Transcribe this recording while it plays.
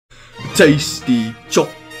tasty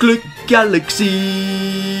chocolate galaxy.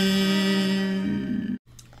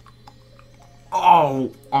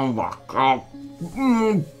 Oh my god.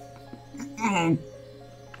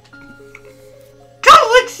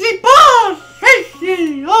 Galaxy bar!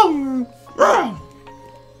 Tasty!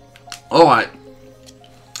 Alright.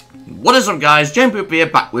 What is up, guys? Jampoop here,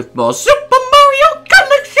 back with more Super Mario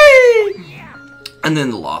Galaxy! And in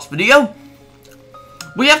the last video,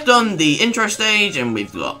 we have done the intro stage, and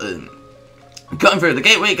we've got gotten through the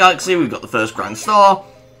Gateway Galaxy, we've got the first Grand Star,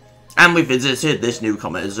 and we visited this new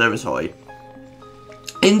Comet Observatory.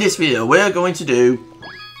 In this video, we're going to do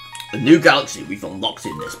a new galaxy we've unlocked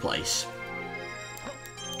in this place.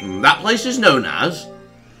 And that place is known as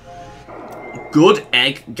Good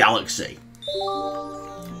Egg Galaxy.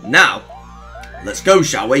 Now, let's go,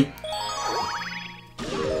 shall we?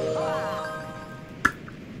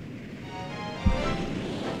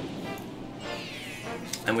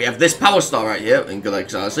 And we have this power star right here in Good Egg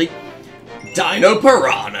Galaxy. Dino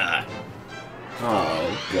Piranha.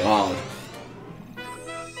 Oh, God.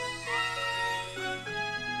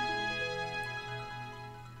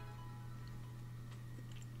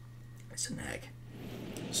 It's an egg.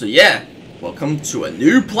 So, yeah. Welcome to a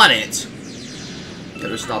new planet. Get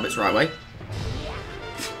those star bits right away.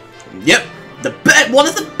 Yep. One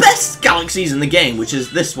of the best galaxies in the game, which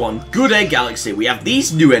is this one. Good Egg Galaxy. We have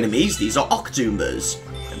these new enemies. These are Octoombers.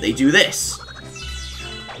 And they do this.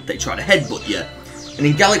 They try to headbutt you. And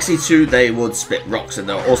in Galaxy 2, they would spit rocks. And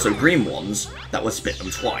there are also green ones that would spit them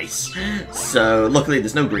twice. So, luckily,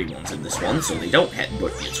 there's no green ones in this one. So, they don't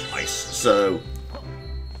headbutt you twice. So,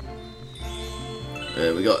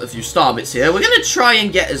 we got a few star bits here. We're going to try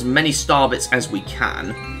and get as many star bits as we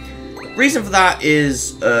can. Reason for that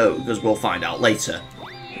is because we'll find out later.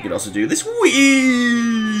 We can also do this.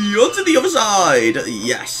 Whee! Onto the other side.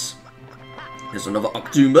 Yes. There's another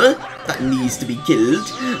Octoomber that needs to be killed.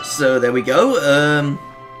 So there we go.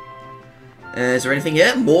 Is there anything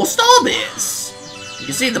here? More star bits. You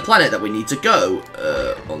can see the planet that we need to go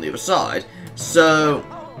on the other side. So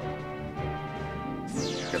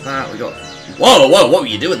get that. We got. Whoa! What were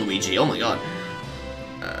you doing, Luigi? Oh my god.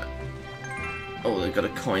 Oh, they've got a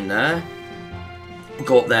coin there.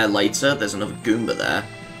 Go up there later. There's another Goomba there.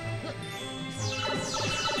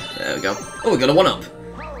 There we go. Oh, we got a 1-up.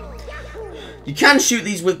 You can shoot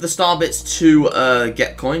these with the star bits to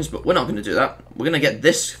get coins, but we're not going to do that. We're going to get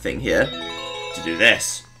this thing here to do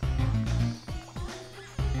this.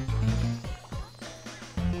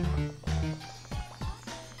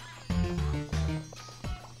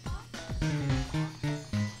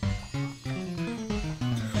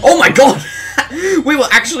 Oh my god! We were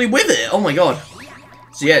actually with it! Oh my god.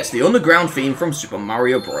 So yeah, it's the underground theme from Super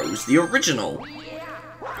Mario Bros. The original.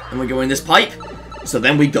 And we go in this pipe. So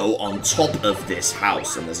then we go on top of this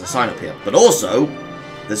house. And there's a sign up here. But also,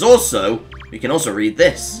 you can also read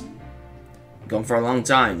this. Gone for a long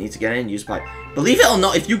time. Need to get in, use pipe. Believe it or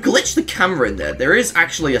not, if you glitch the camera in there, there is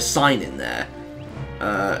actually a sign in there.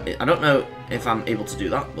 I don't know if I'm able to do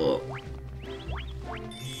that, but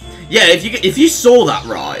yeah, if you saw that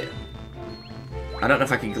right. I don't know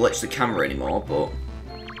if I can glitch the camera anymore,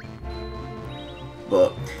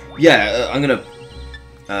 but yeah, I'm gonna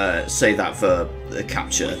say that for the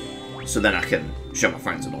capture, so then I can show my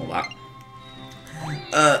friends and all that.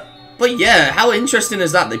 But yeah, how interesting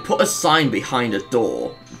is that? They put a sign behind a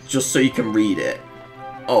door just so you can read it.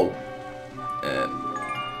 Oh,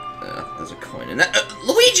 there's a coin in there.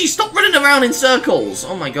 Luigi, stop running around in circles!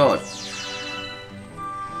 Oh my god.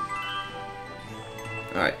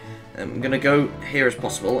 Alright, I'm gonna go here as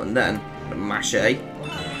possible, and then I'm gonna mash A.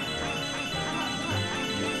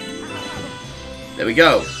 There we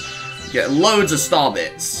go. You get loads of star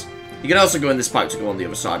bits. You can also go in this pipe to go on the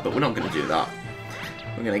other side, but we're not gonna do that.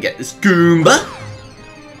 We're gonna get this Goomba,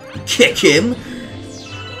 kick him,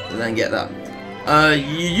 and then get that.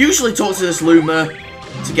 You usually talk to this Luma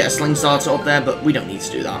to get a sling starter up there, but we don't need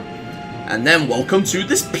to do that. And then welcome to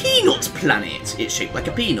this peanut planet. It's shaped like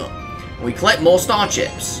a peanut. We collect more star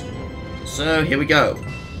chips. So, here we go.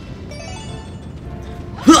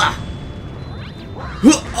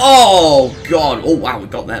 Oh, God. Oh, wow, we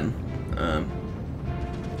got them.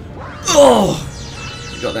 Oh,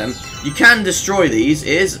 we got them. You can destroy these. It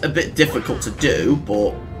is a bit difficult to do,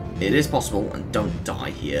 but it is possible. And don't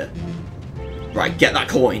die here. Right, get that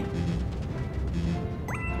coin.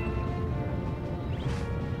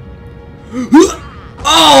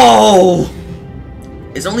 Oh!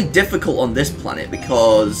 It's only difficult on this planet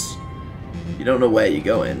because you don't know where you're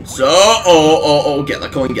going. So, get the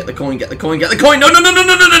coin, get the coin, get the coin, get the coin. No!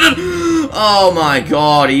 Oh my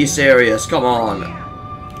god, are you serious? Come on.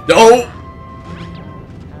 No!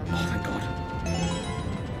 Oh, thank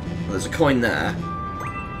There's a coin there.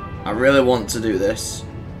 I really want to do this.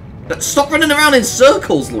 But stop running around in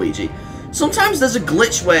circles, Luigi. Sometimes there's a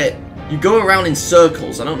glitch where you go around in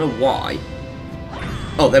circles. I don't know why.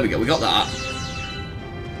 Oh, there we go. We got that.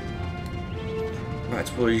 Right,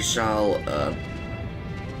 we shall...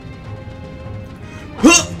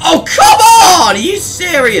 Oh, come on! Are you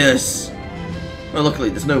serious? Well, luckily,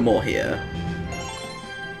 there's no more here.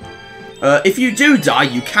 If you do die,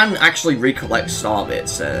 you can actually recollect star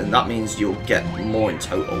bits, and that means you'll get more in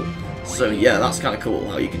total. So, yeah, that's kind of cool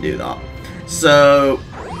how you can do that. So,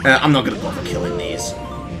 I'm not going to bother killing these,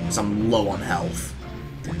 because I'm low on health.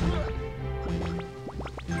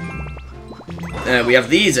 We have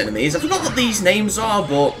these enemies. I forgot what these names are,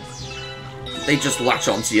 but they just latch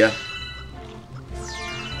onto you.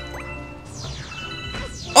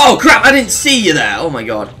 Oh, crap! I didn't see you there! Oh, my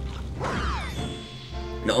God.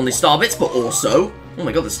 Not only star bits, but also... Oh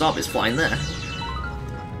my god, the star bits flying there.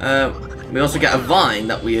 We also get a vine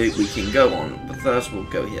that we can go on. But first, we'll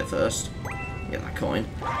go here first. Get that coin.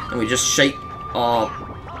 And we just shape our...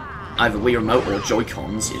 either Wii Remote or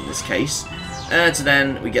Joy-Cons, in this case. And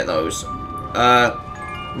then we get those.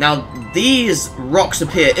 Now, these rocks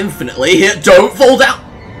appear infinitely. Don't fall down!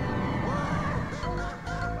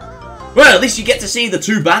 Well, at least you get to see the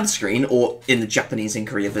too bad screen, or in the Japanese and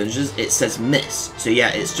Korean versions, it says miss. So yeah,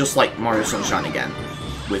 it's just like Mario Sunshine again,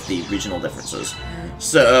 with the regional differences.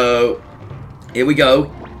 So, here we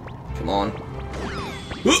go. Come on.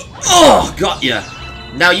 Oh, got ya!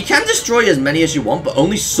 Now, you can destroy as many as you want, but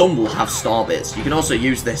only some will have star bits. You can also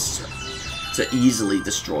use this to easily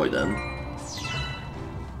destroy them.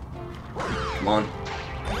 Come on.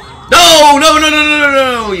 No! No, no, no, no, no,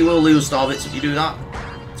 no! You will lose star bits if you do that.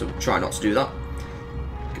 So try not to do that.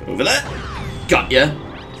 Go over there. Got ya.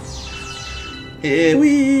 Here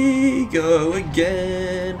we go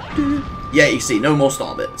again. Yeah, you see, no more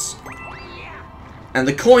star bits. And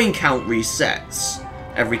the coin count resets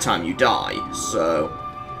every time you die, so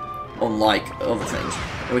unlike other things.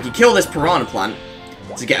 And we can kill this piranha plant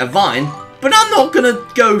to get a vine, but I'm not gonna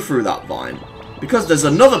go through that vine. Because there's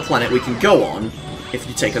another planet we can go on if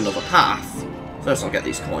you take another path. First I'll get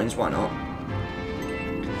these coins, why not?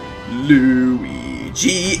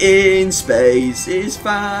 Luigi in space is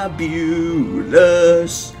fabulous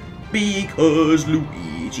because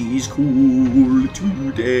Luigi's cool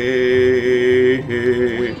today.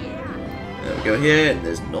 There we go here, and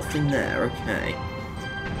there's nothing there, okay.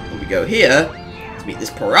 Well, we go here to meet this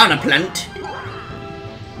piranha plant.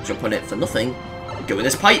 Jump on it for nothing. Go in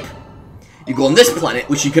this pipe. You go on this planet,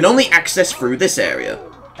 which you can only access through this area.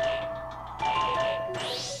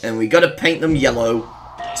 And we gotta paint them yellow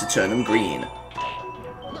to turn them green.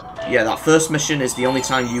 Yeah, that first mission is the only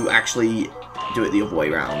time you actually do it the other way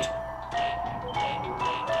around.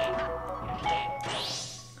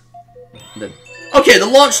 Okay, the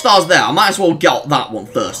launch star's there. I might as well get that one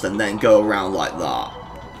first and then go around like that.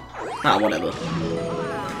 Ah, whatever.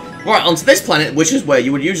 Right, onto this planet, which is where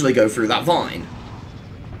you would usually go through that vine.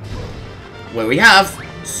 Where we have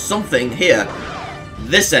something here.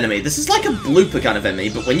 This enemy. This is like a blooper kind of enemy,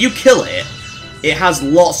 but when you kill it, it has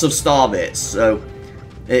lots of star bits, so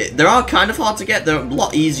they are kind of hard to get. They're a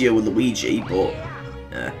lot easier with Luigi, but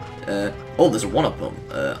oh, there's a one-up-them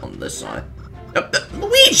on this side.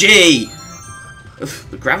 Luigi! Ugh,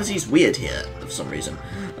 the gravity's weird here for some reason.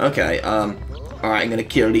 Okay, alright, I'm gonna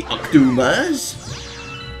kill the Octumas.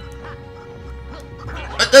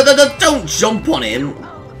 Don't jump on him!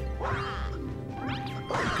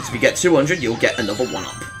 Because if you get 200, you'll get another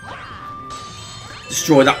one-up.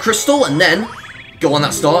 Destroy that crystal, and then go on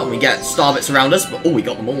that star, and we get star bits around us, but oh, we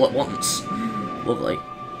got them all at once. Lovely.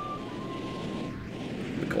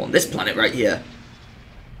 We go on this planet right here.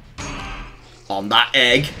 On that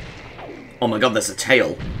egg. Oh my god, there's a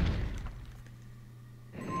tail.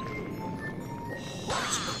 Oh,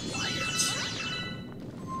 it's quiet.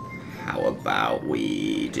 How about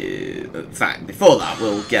we do... In fact, before that,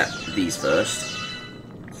 we'll get these first.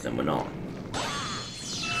 Then we're not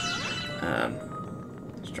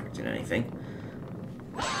distracting anything.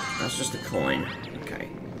 That's just a coin. Okay,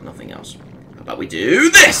 nothing else. How about we do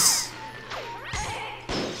this?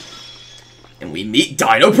 And we meet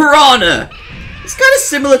Dino Piranha! It's kind of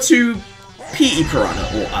similar to Petey Piranha,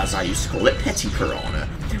 or as I used to call it, Petty Piranha.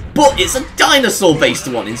 But it's a dinosaur-based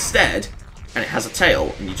one instead. And it has a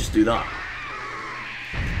tail, and you just do that.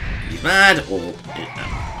 He's mad, or...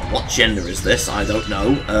 what gender is this? I don't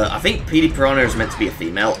know. I think Petey Piranha is meant to be a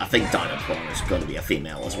female. I think Dino Piranha is going to be a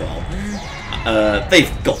female as well.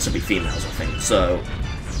 They've got to be females, I think. So,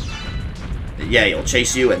 yeah, he'll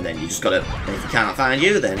chase you, and then you just gotta... And if he can't find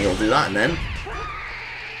you, then he'll do that, and then...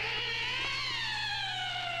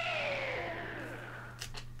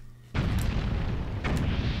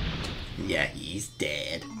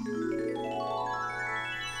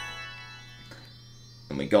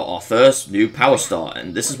 first new Power Star,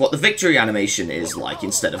 and this is what the victory animation is like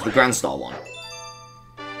instead of the Grand Star one.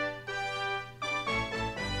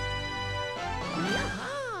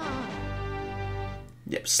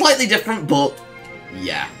 Yep, slightly different, but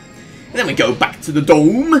yeah. And then we go back to the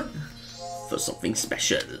dome for something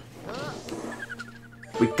special.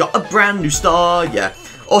 We've got a brand new star, yeah.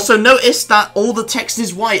 Also, notice that all the text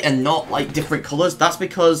is white and not, like, different colours. That's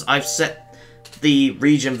because I've set the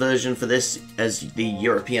region version for this as the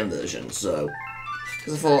European version, so...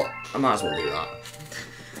 Because I thought I might as well do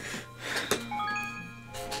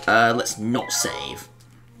that. Let's not save.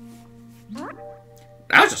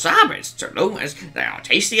 Those are starbits, Lumas. They are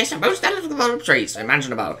tastiest and most delectable treats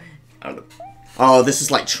imaginable. Oh, this is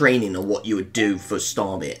like training on what you would do for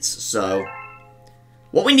starbits. So,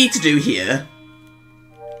 what we need to do here,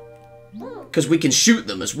 because we can shoot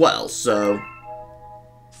them as well. So,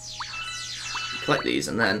 collect these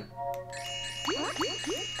and then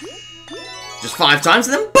just 5 times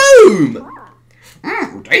and then boom!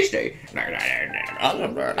 Mmm, tasty.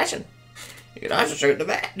 Lesson. You can also shoot the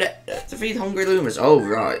vet to feed hungry Lumas. Oh,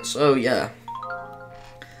 right. So, yeah.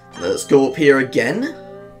 Let's go up here again.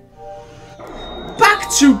 Back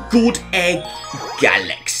to Good Egg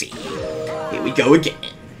Galaxy. Here we go again.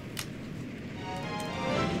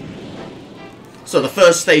 So, the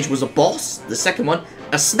first stage was a boss. The second one,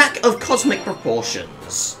 a snack of cosmic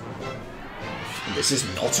proportions. And this is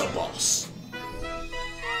not a boss.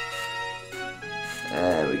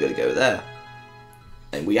 And we gotta go there.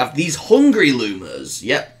 And we have these hungry Lumas.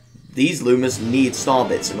 Yep, these Lumas need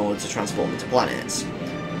starbits in order to transform into planets.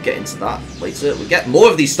 We'll get into that later. We get more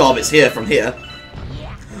of these starbits here from here.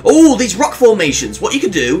 Oh, these rock formations. What you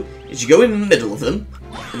can do is you go in the middle of them,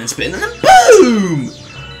 and then spin, and then boom!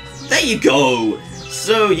 There you go.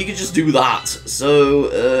 So, you can just do that. So,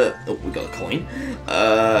 oh, we got a coin.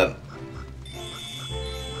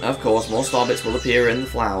 Of course, more starbits will appear in the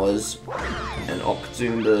flowers. And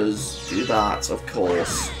Octoombas do that, of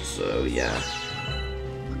course. So, yeah.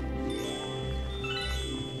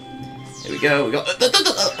 Here we go. We got...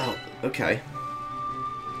 Oh, okay.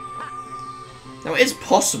 Now, it is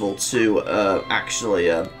possible to actually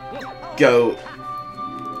go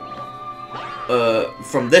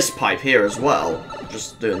from this pipe here as well.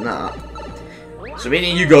 Just doing that. So,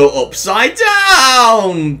 meaning you go upside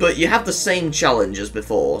down! But you have the same challenge as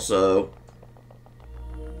before, so...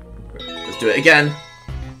 Let's do it again.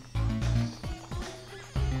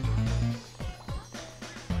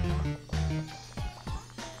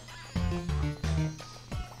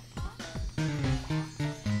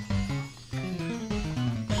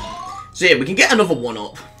 So yeah, we can get another one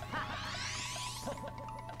up.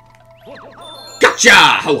 Gotcha!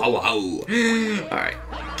 Ho ho ho! Alright,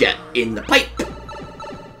 get in the pipe.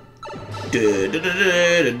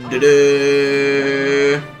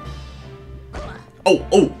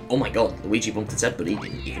 Oh my god, Luigi bumped his head, but he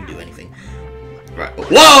didn't even do anything. Right,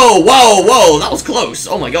 whoa, that was close,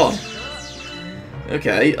 oh my god.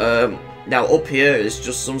 Okay, now up here is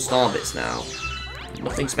just some star bits now.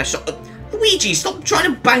 Nothing special. Luigi, stop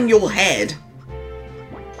trying to bang your head.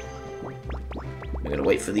 I'm gonna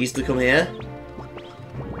wait for these to come here.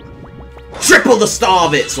 Triple the star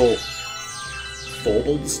bits, or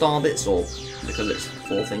fourble the star bits, or because it's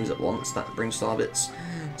 4 things at once that bring star bits.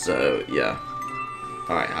 So, yeah.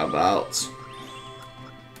 Alright, how about...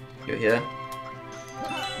 Go here.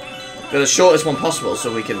 Go the shortest one possible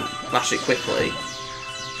so we can flash it quickly.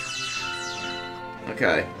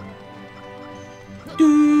 Okay.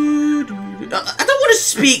 I don't want to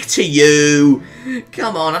speak to you!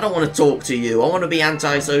 Come on, I don't want to talk to you. I want to be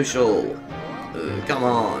antisocial. Come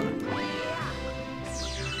on.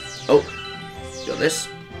 Oh. Got this.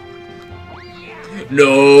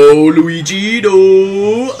 No, Luigi,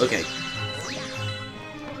 no! Okay.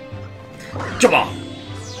 Come on!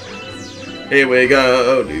 Here we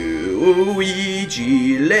go,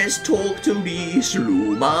 Luigi, let's talk to this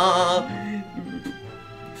Luma.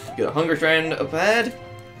 Got a hunger trend up ahead.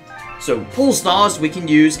 So, pull stars we can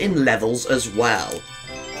use in levels as well.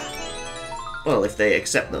 Well, if they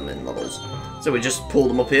accept them in levels. So we just pull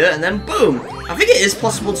them up here, and then boom! I think it is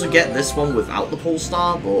possible to get this one without the pull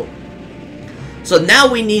star, but... So now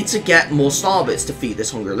we need to get more star bits to feed this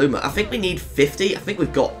hungry Luma. I think we need 50. I think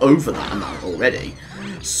we've got over that amount already.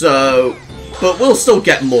 So... But we'll still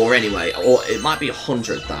get more anyway. Or it might be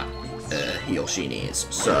 100 that he or she needs.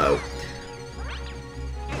 So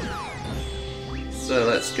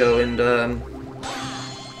let's go and do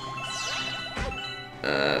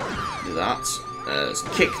that. Let's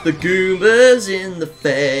kick the Goombas in the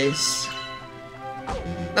face.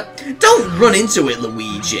 Don't run into it,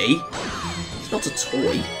 Luigi. It's not a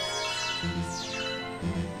toy.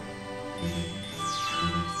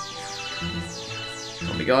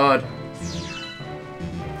 my god.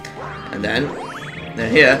 And then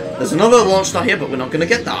here, there's another launch star here, but we're not gonna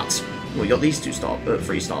get that. We got these 3 star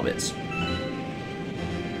bits.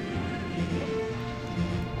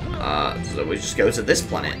 So we just go to this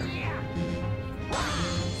planet.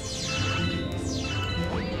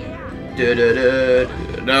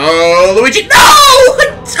 No, Luigi! No!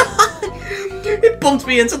 It bumped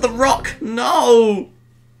me into the rock. No.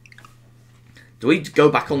 Do we go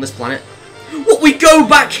back on this planet? What? We go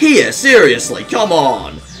back here? Seriously? Come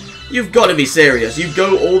on. You've got to be serious. You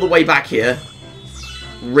go all the way back here?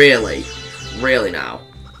 Really? Really now?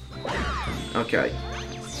 Okay.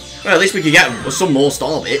 Well, at least we can get some more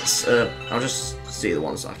star bits. I'll just see the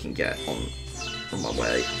ones I can get on my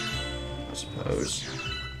way, I suppose.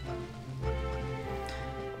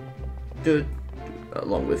 Good.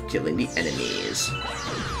 Along with killing the enemies.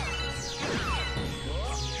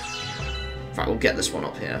 In fact, we'll get this one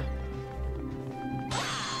up here.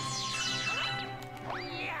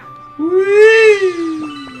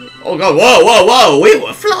 Whee! Oh god, whoa, whoa, whoa! We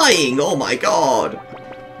were flying! Oh my god!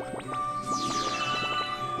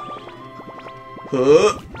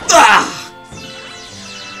 Ah!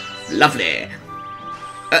 Lovely.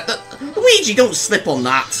 Luigi, don't slip on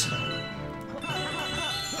that.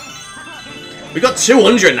 We got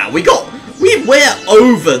 200 now. We're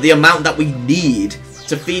over the amount that we need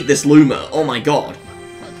to feed this Luma. Oh my god.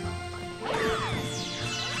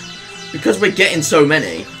 Because we're getting so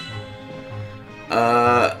many.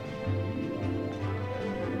 Let's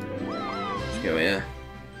go here.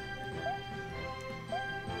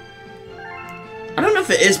 I don't know if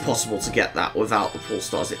it is possible to get that without the pull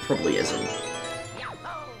stars. It probably isn't.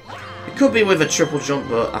 It could be with a triple jump,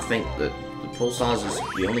 but I think that the pull stars is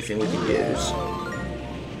the only thing we can use.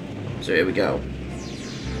 So here we go.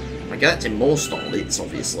 I get in more star bits,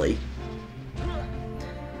 obviously.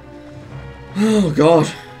 Oh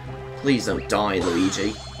god. Please don't die,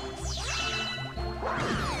 Luigi.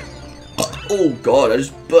 Oh god, I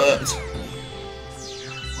just burped.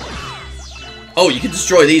 Oh, you can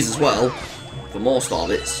destroy these as well. For more star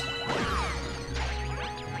bits.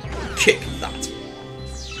 Kick that.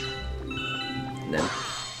 And then.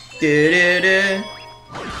 Da-da-da.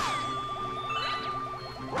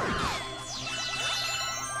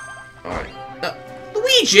 Alright.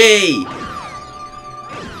 Luigi!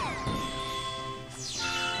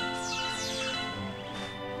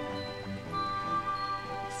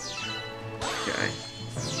 Okay.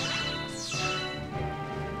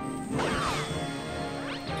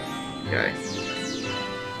 Okay.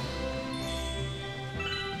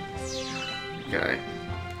 Okay.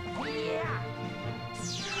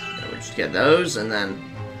 Yeah, we'll just get those, and then...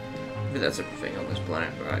 I think that's everything on this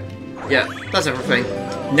planet, right? Yeah, that's everything.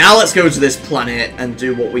 Now let's go to this planet and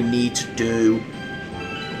do what we need to do.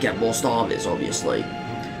 Get more star bits, obviously.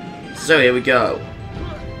 So here we go.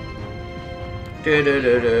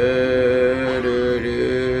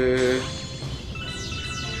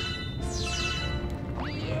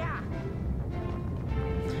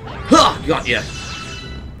 Ha! Got ya!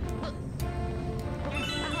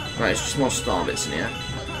 Right, it's just more star bits in here.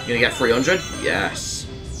 You gonna get 300? Yes.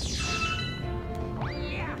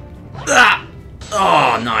 Ah!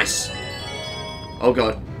 Oh, nice. Oh,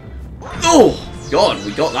 God. Oh, God,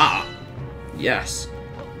 we got that. Yes.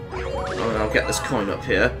 Oh, I'll get this coin up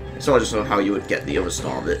here. So I just know how you would get the other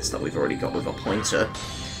star bits that we've already got with a pointer.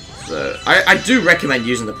 So, I do recommend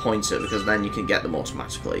using the pointer, because then you can get them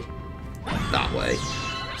automatically. That way.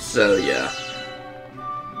 So, yeah.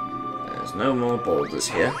 There's no more boulders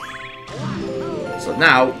here. So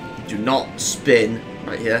now, do not spin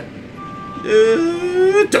right here.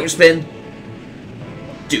 Don't spin.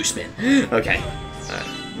 Do spin. Okay.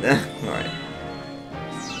 Alright.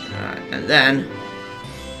 Alright, and then...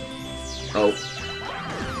 Oh.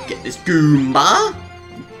 Get this Goomba.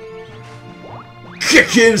 Kick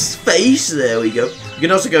his face. There we go. You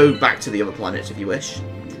can also go back to the other planets if you wish.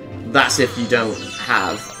 That's if you don't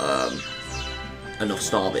have enough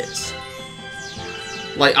star bits.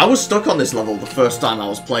 Like, I was stuck on this level the first time I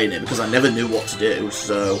was playing it because I never knew what to do,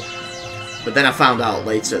 so... But then I found out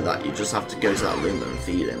later that you just have to go to that Luma and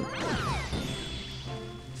feed him.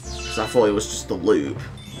 So I thought it was just a loop,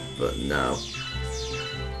 but no.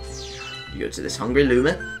 You go to this hungry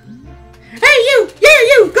Luma. Hey, you! Yeah,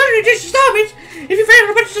 you! Go to the star bits! If you found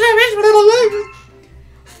a bunch of star bits,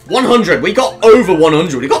 100! We got over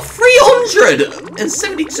 100! We got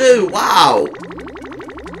 372! Wow!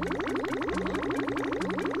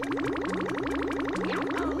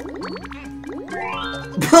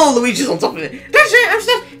 Oh, Luigi's on top of it. That's it, I'm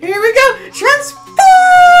stuck. Here we go! Transform!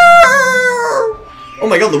 Oh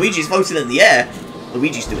my god, Luigi's floating in the air.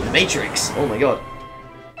 Luigi's doing the Matrix. Oh my god.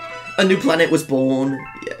 A new planet was born.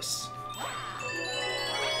 Yes.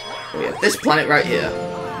 We have this planet right here.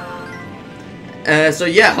 So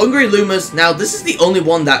yeah, Hungry Lumas. Now, this is the only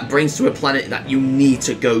one that brings to a planet that you need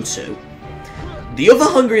to go to. The other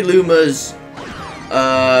Hungry Lumas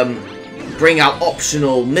bring out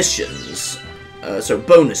optional missions. So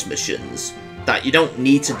bonus missions that you don't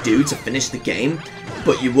need to do to finish the game,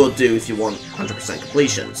 but you will do if you want 100%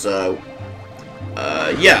 completion. So,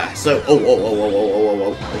 yeah. So,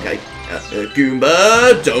 okay.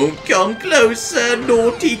 Goomba, don't come closer,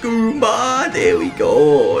 naughty Goomba. There we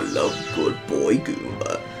go. Love, good boy,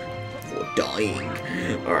 Goomba. For dying.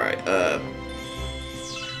 Alright,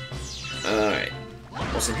 alright.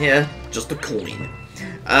 What's in here? Just a coin.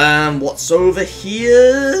 What's over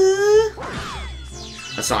here?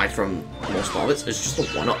 Aside from more Starbits, it's just a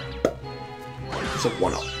 1-up. It's a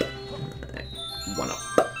 1-up. 1-up.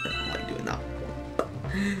 I like doing that.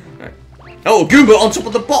 Alright. Oh, Goomba on top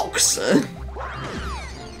of the box!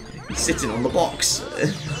 He's sitting on the box,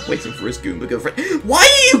 waiting for his Goomba girlfriend. Why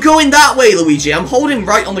are you going that way, Luigi? I'm holding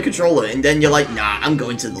right on the controller, and then you're like, nah, I'm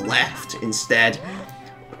going to the left instead.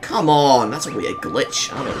 Come on, that's a weird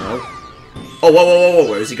glitch. I don't know. Oh, whoa,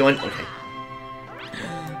 where is he going? Okay.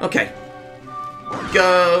 Okay.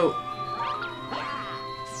 Go.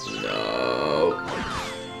 No.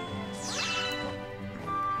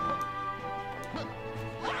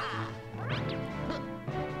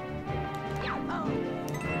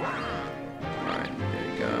 Alright,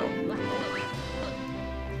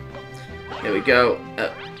 here we go.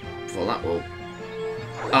 For that will...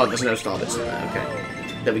 Oh, there's no Starbits in there, okay.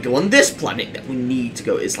 Then we go on this planet that we need to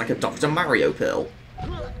go. It's like a Dr. Mario pill.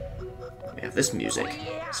 We have this music.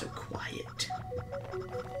 So quiet.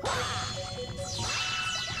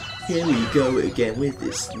 Here we go again with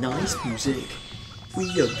this nice music.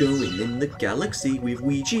 We are going in the galaxy with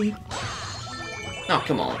Ouija. Oh,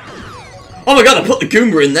 come on. Oh my god, I put the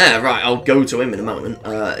Goomba in there. Right, I'll go to him in a moment.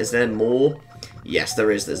 Is there more? Yes,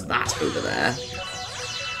 there is. There's that over there.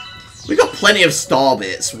 We got plenty of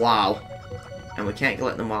Starbits. Wow. And we can't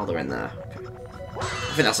collect them while they're in there. Okay.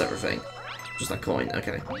 I think that's everything. Just that coin.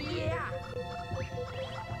 Okay.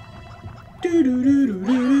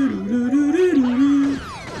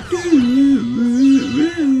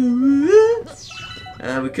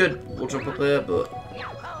 We could. We'll jump up there, but...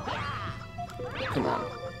 Come on.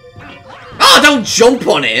 Oh, don't jump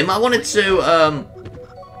on him! I wanted to,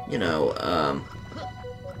 you know,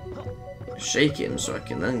 shake him so I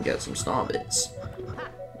can then get some Starbits.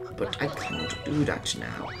 But I can't do that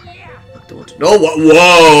now. Don't... No,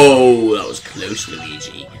 whoa! That was close,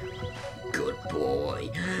 Luigi. Good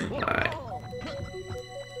boy. Alright.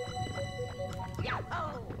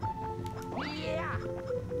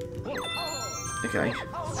 Okay.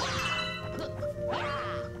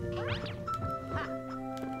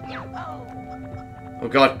 Oh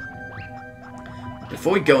god.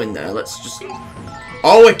 Before we go in there, let's just...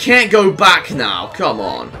 Oh, I can't go back now. Come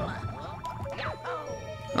on.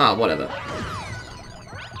 Ah, whatever.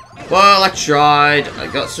 Well, I tried. I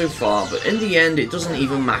got so far, but in the end, it doesn't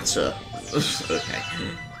even matter. Okay.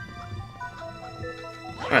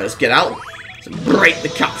 Alright, let's get out. Let's break the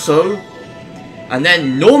capsule. And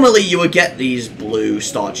then, normally you would get these blue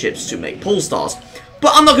star chips to make pull stars.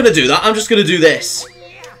 But I'm not going to do that. I'm just going to do this.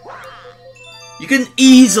 You can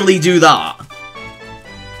easily do that.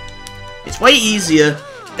 It's way easier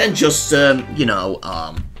than just, you know,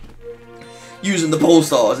 using the pull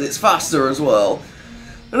stars. It's faster as well.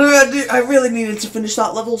 And I really needed to finish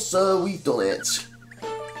that level, so we've done it.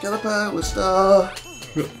 Get a power star.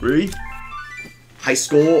 Got 3. High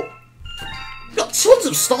score. We've got tons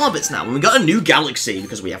of Starbits now, and we got a new galaxy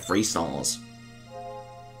because we have 3 stars.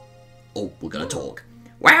 Oh, we're gonna talk.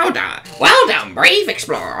 Well done, brave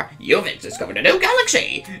explorer. You've discovered a new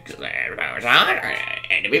galaxy.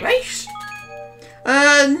 Enemy base.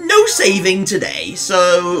 No saving today,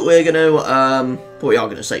 so we're gonna, but we are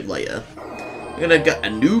gonna save later. We're gonna get a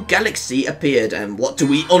new galaxy appeared, and what do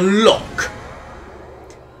we unlock?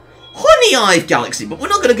 Honey Hive Galaxy, but we're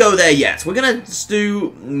not gonna go there yet. We're gonna just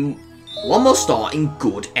do one more star in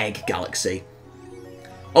Good Egg Galaxy.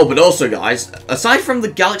 Oh, but also, guys, aside from the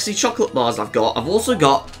Galaxy chocolate bars I've also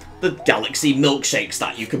got the Galaxy milkshakes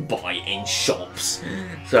that you can buy in shops.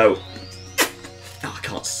 So, oh, I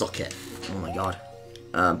can't suck it. Oh my god.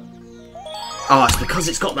 Oh, it's because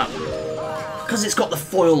it's got that... Because it's got the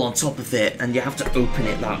foil on top of it, and you have to open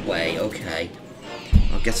it that way. Okay.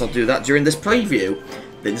 I guess I'll do that during this preview.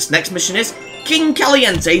 Then this next mission is King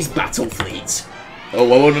Caliente's Battle Fleet.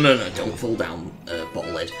 Oh, no, don't fall down,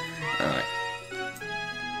 bottle lid. Alright.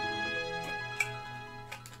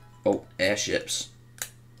 Oh, airships.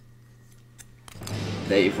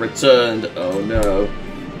 They've returned. Oh no.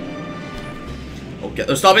 Oh, get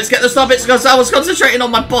those starbits, because I was concentrating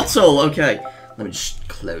on my bottle. Okay. Let me just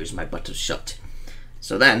close my bottle shut.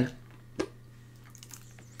 So then.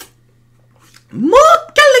 More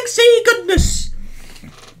galaxy goodness!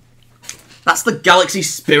 That's the galaxy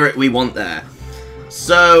spirit we want there.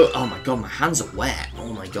 So, oh my god, my hands are wet.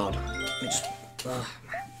 Oh my god. Let me just,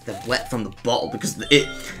 they're wet from the bottle because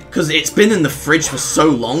it's been in the fridge for so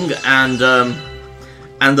long,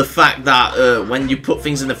 and the fact that when you put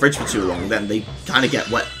things in the fridge for too long, then they kind of get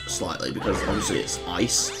wet slightly because obviously it's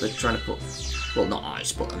ice. They're trying to put, well, not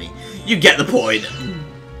ice, but I mean, you get the point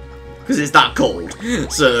because it's that cold.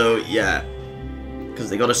 So yeah, because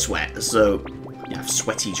they gotta sweat. So you have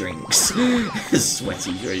sweaty drinks,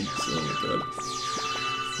 sweaty drinks. Oh my god.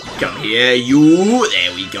 Come here, you!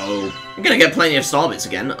 There we go. I'm gonna get plenty of starbits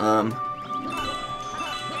again.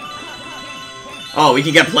 Oh, we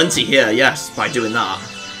can get plenty here, yes, by doing that.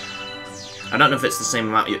 I don't know if it's the same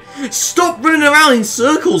amount you... Stop running around in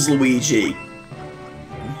circles, Luigi!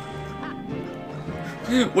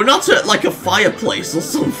 We're not at, like, a fireplace or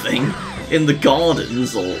something in the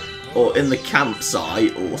gardens or in the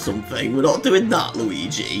campsite or something. We're not doing that,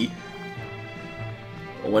 Luigi.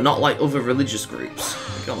 Or we're not like other religious groups.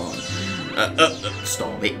 Come on.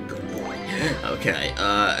 Stop it. Good boy. Okay,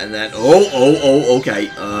 and then... okay.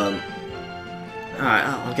 Alright,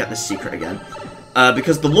 I'll get this secret again.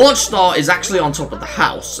 Because the launch star is actually on top of the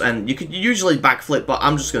house, and you could usually backflip, but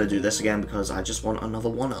I'm just going to do this again because I just want another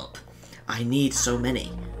one-up. I need so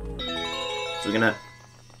many. So we're going to...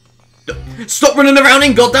 Stop running around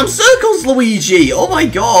in goddamn circles, Luigi! Oh my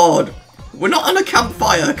god! We're not on a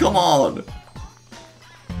campfire, come on!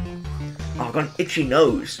 Oh, I've got an itchy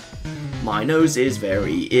nose. My nose is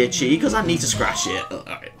very itchy because I need to scratch it.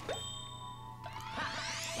 Alright.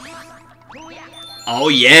 Oh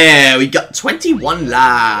yeah, we got 21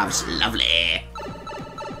 lives. Lovely.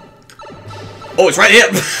 Oh, it's right here.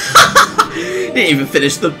 Didn't even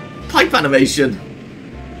finish the pipe animation.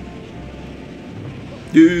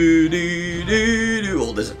 Do do do do.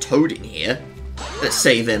 Oh, there's a toad in here. Let's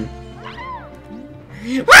save him.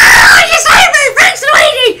 You saved me! Thanks,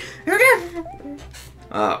 Luigi!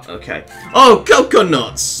 Oh, okay. Oh,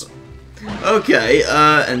 coconuts! Okay,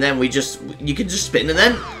 and then you can just spin and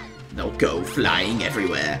then they'll go flying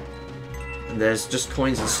everywhere. And there's just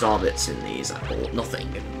coins and starbits in these, or nothing.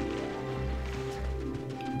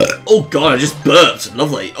 Oh god, I just burped.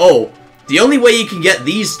 Lovely. Oh, the only way you can get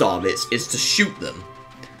these starbits is to shoot them.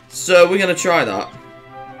 So we're gonna try that.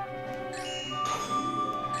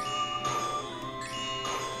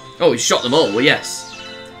 Oh, we shot them all. Well, yes.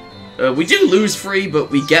 We do lose 3, but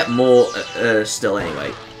we get more still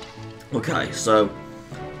anyway. Okay, so...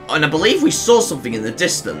 And I believe we saw something in the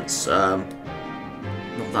distance. Not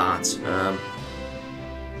that.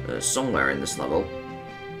 Somewhere in this level.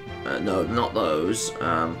 No, not those.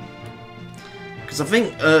 Because I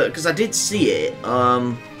think... Because I did see it.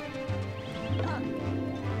 I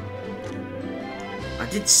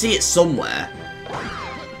did see it somewhere.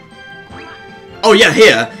 Oh yeah,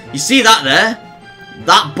 here. You see that there?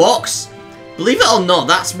 That box? Believe it or not,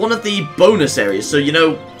 that's one of the bonus areas. So, you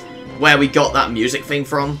know where we got that music thing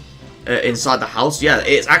from? Inside the house? Yeah,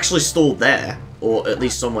 it's actually stored there. Or at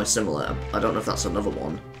least somewhere similar. I don't know if that's another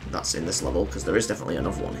one that's in this level, because there is definitely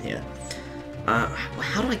another one here.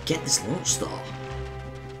 How do I get this launch star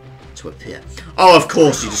to appear? Oh, of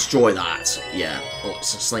course, you destroy that. Yeah, oh,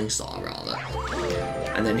 it's a sling star, rather.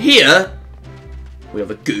 And then here, we have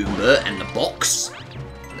a Goomba and the box.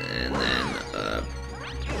 And then,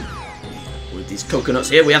 with these coconuts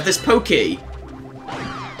here, we have this Pokey.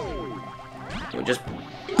 We just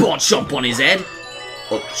bot chomp on his head.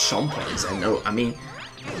 Or chomp on his head, no, I mean...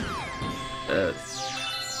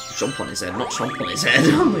 jump on his head, not chomp on his head.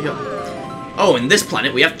 Oh my god. Oh, in this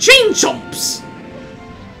planet we have chain chomps!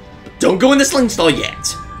 But don't go in the sling star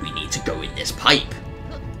yet. We need to go in this pipe.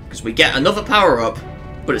 Because we get another power-up,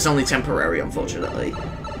 but it's only temporary, unfortunately.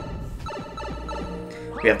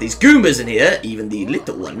 We have these Goombas in here, even the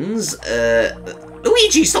little ones.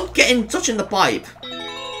 Luigi, stop touching the pipe.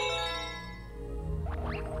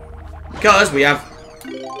 Because we have...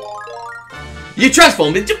 You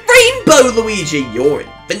transformed into Rainbow, Luigi! You're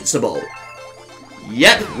invincible.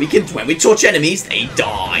 Yep, when we touch enemies, they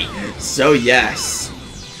die. So yes.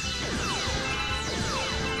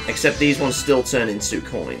 Except these ones still turn into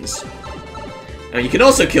coins. And you can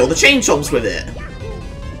also kill the chain chomps with it.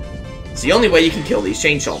 It's the only way you can kill these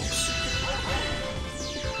chain chomps.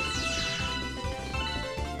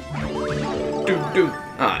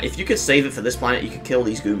 Ah, if you could save it for this planet, you could kill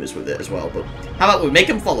these Goombas with it as well. But how about we make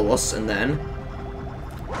them follow us and then...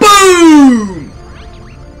 BOOM!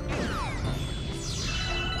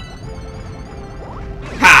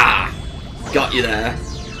 got you there.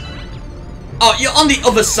 Oh, you're on the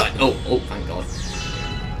other side. Oh, thank God.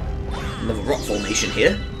 Another rock formation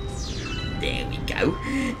here. There we go.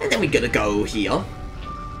 And then we're gonna go here.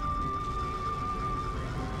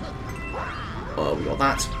 Oh, we got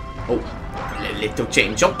that. Oh, little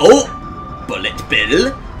chain jump. Oh, bullet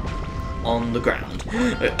bill on the ground.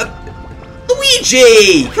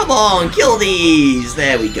 Luigi! Come on, kill these.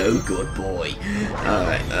 There we go. Good boy.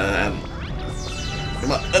 Alright,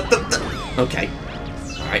 come on. Okay.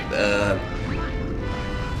 Alright,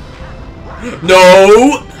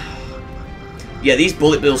 no! Yeah, these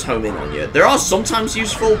bullet bills home in on you. They are sometimes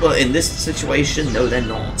useful, but in this situation, no, they're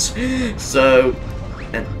not. So,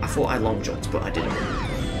 and I thought I long jumped, but I didn't.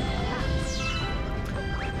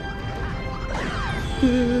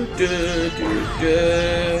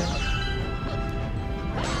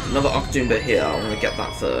 Another Octoon bit here. I want to get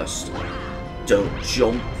that first. Don't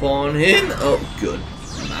jump on him. Oh, good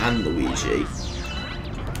man, Luigi.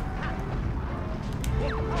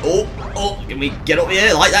 Oh, can we get up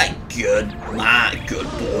here like that? Good man, good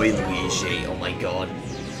boy, Luigi. Oh my God.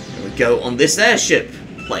 Here we go on this airship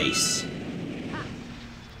place.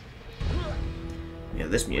 We have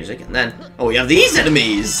this music, and then we have these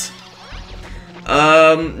enemies.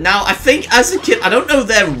 Now I think as a kid, I don't know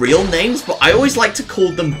their real names, but I always like to call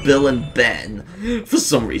them Bill and Ben for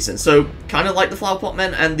some reason. So kind of like the Flower Pot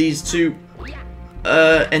Men and these two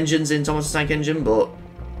engines in Thomas the Tank Engine, but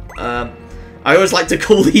I always like to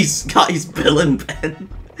call these guys Bill and Ben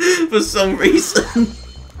for some reason.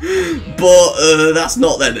 But that's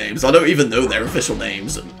not their names. I don't even know their official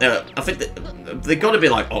names. I think they got to be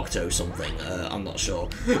like Octo something. I'm not sure.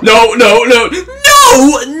 No,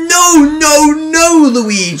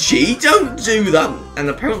 Luigi, don't do that. And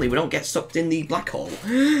apparently we don't get sucked in the black hole.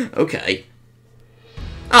 Okay.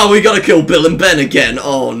 Oh, we got to kill Bill and Ben again.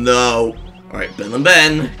 Oh no. All right, Bill and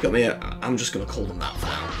Ben, come here. I'm just gonna call them that for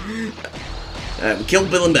now. We killed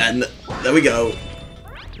Bill and Ben. There we go.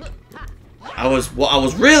 What I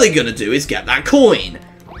was really gonna do is get that coin.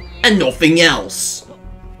 And nothing else.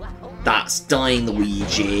 That's dying,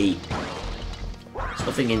 Luigi. There's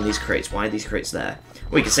nothing in these crates. Why are these crates there?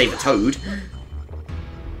 Well, we can save a Toad.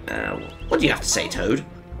 What do you have to say, Toad?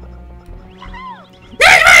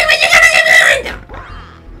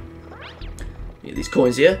 Yeah, these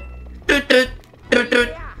coins here.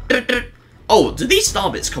 Oh, do these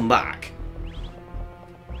star bits come back?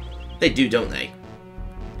 They do, don't they?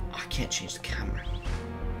 Oh, I can't change the camera.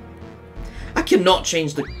 I cannot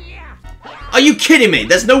change the... Are you kidding me?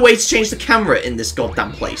 There's no way to change the camera in this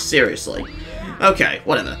goddamn place. Seriously. Okay,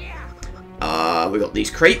 whatever. We got these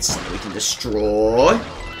crates that we can destroy.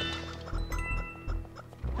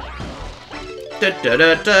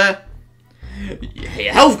 Your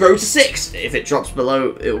health grows to 6. If it drops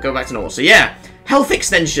below, it will go back to normal. So yeah, health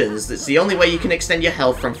extensions. That's the only way you can extend your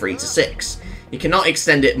health from 3 to 6. You cannot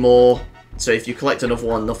extend it more, so if you collect another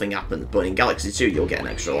one, nothing happens. But in Galaxy 2, you'll get an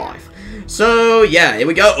extra life. So, yeah, here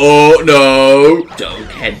we go. Oh, no! Don't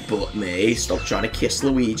headbutt me. Stop trying to kiss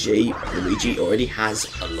Luigi. Luigi already has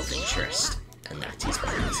a love interest. And that is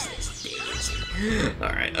Princess Daisy.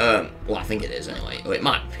 Alright, well, I think it is anyway. Oh, it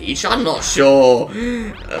might be Peach. I'm not sure.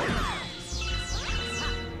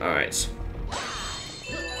 Alright.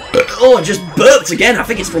 Oh, I just burped again. I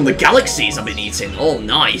think it's from the galaxies I've been eating. Oh,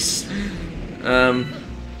 nice.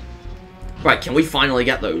 Right, can we finally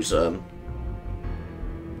get those,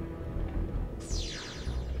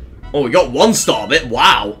 Oh, we got 1 star bit.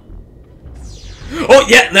 Wow. Oh,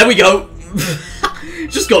 yeah, there we go.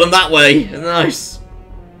 Just got them that way. Nice.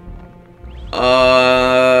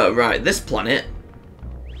 Right, this planet.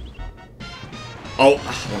 Oh,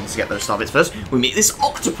 let's get those star bits first. We meet this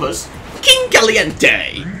octopus, King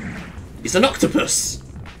Caliente. He's an octopus.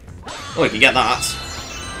 Oh, we can get that.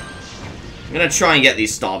 I'm gonna try and get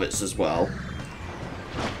these star bits as well.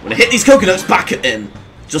 I'm gonna hit these coconuts back at him.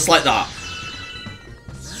 Just like that.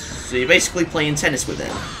 So you're basically playing tennis with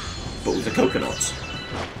him, but with a coconut.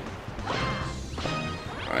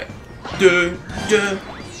 Alright.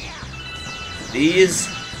 These.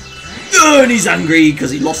 And he's angry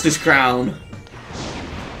because he lost his crown.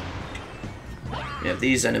 You have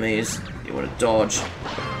these enemies. You want to dodge.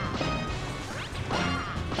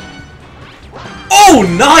 Oh,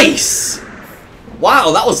 nice!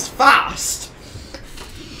 Wow, that was fast.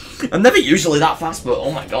 I'm never usually that fast, but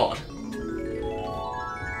oh my god.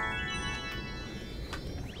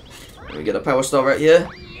 Let me get a power star right here.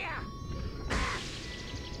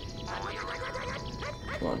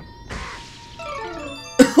 Come on.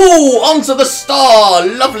 Oh, onto the star!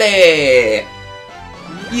 Lovely!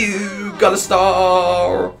 You got a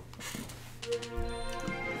star!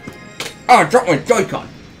 Oh, I dropped my Joy-Con.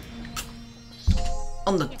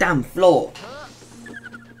 on the damn floor.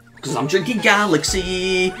 Because I'm drinking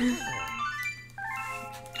Galaxy.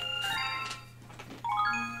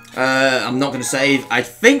 I'm not going to save. I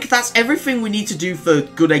think that's everything we need to do for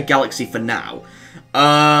Good Egg Galaxy for now.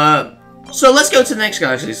 So let's go to the next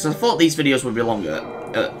galaxy. So I thought these videos would be longer.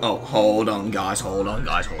 Oh, hold on, guys.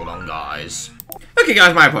 Okay,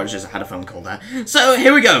 guys, my apologies. I had a phone call there. So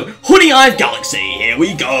here we go. Honey Hive Galaxy. Here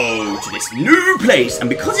we go to this new place. And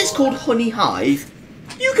because it's called Honey Hive,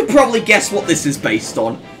 you can probably guess what this is based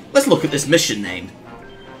on. Let's look at this mission name.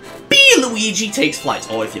 B. Luigi takes flight.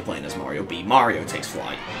 Or if you're playing as Mario, B. Mario takes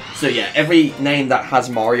flight. So yeah, every name that has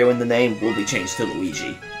Mario in the name will be changed to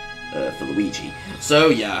Luigi. For Luigi. So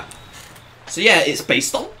yeah, it's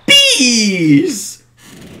based on bees!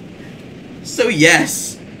 So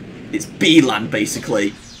yes, it's Bee-land,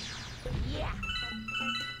 basically.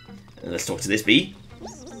 Let's talk to this bee.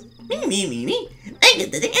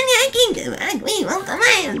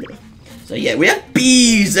 So yeah, we have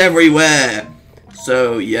bees everywhere.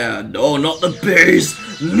 So yeah, no, not the bees!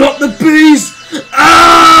 Not the bees!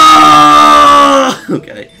 Ah!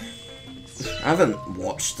 Okay. I haven't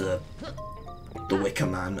watched the Wicker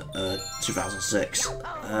Man 2006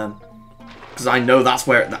 because I know that's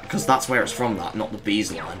where it's from, that, not the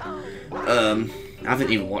bees line. I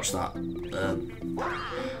haven't even watched that. I'm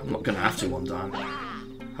not gonna have to one time.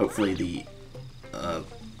 Hopefully the I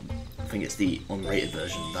think it's the unrated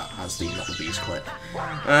version that has the not the bees clip.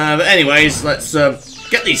 But anyways, let's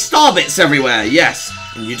get these star bits everywhere. Yes,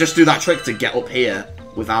 and you just do that trick to get up here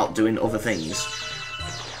without doing other things.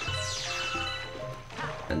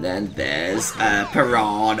 And then there's a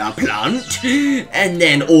piranha plant. And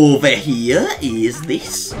then over here is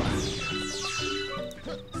this.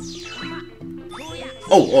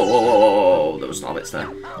 Oh, there was star bits there.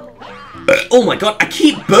 Oh my god, I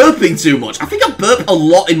keep burping too much. I think I burp a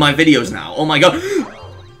lot in my videos now. Oh my god.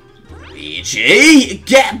 Luigi,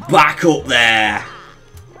 get back up there.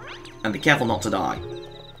 And be careful not to die.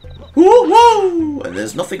 Woo! And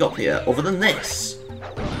there's nothing up here other than this.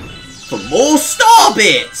 For more star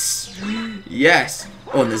bits! Yes.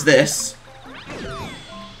 Oh, and there's this.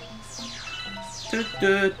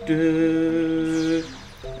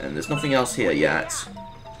 And there's nothing else here yet.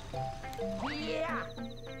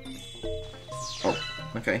 Oh,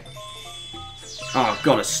 okay. Oh, I've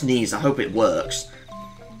got to sneeze. I hope it works.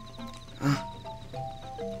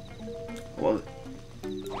 Well...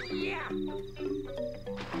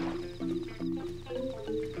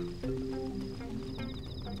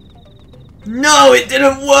 No, it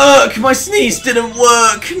didn't work! My sneeze didn't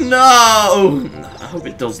work! No! I hope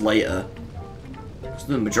it does later. Because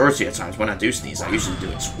the majority of times when I do sneeze, I usually do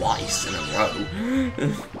it twice in a row.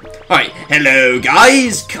 Alright, hello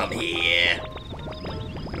guys! Come here.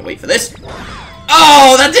 I'm gonna wait for this.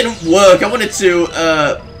 Oh, that didn't work! I wanted to,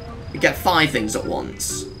 get 5 things at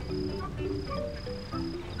once.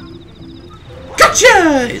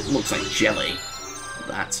 Gotcha! It looks like jelly.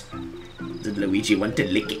 That. Did Luigi want to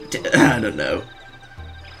lick it? I don't know.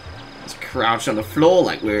 Let's crouch on the floor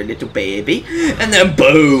like we're a little baby. And then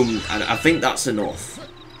boom! And I think that's enough.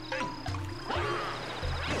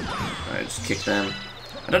 Alright, just kick them.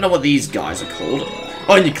 I don't know what these guys are called.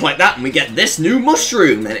 Oh, and you collect that and we get this new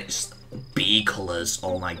mushroom. And it's bee colours.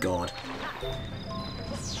 Oh my god.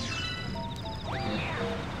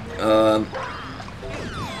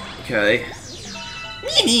 Okay.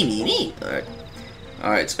 Alright.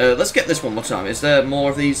 Alright, let's get this one more time. Is there more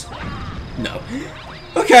of these? No.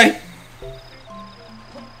 Okay.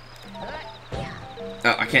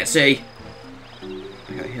 Oh, I can't see.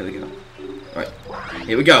 Okay, here we go. Alright,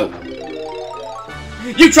 here we go.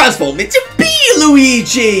 You transform into Bee,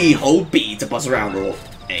 Luigi! Hold B to buzz around, or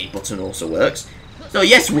A button also works. So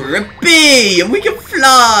yes, we're a bee, and we can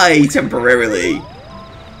fly temporarily.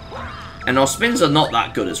 And our spins are not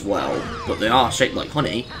that good as well, but they are shaped like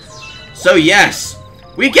honey. So yes,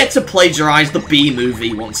 we get to plagiarize the Bee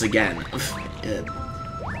movie once again.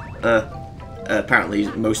 Apparently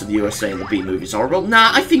most of you are saying the Bee movie's horrible.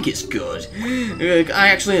 Nah, I think it's good. I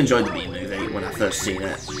actually enjoyed the Bee movie when I first seen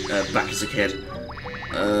it back as a kid.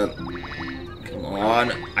 Come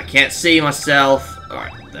on, I can't see myself.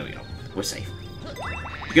 Alright, there we go. We're safe.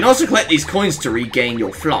 You can also collect these coins to regain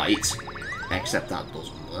your flight, except that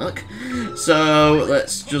doesn't work. So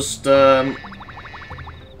let's just go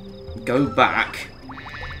back.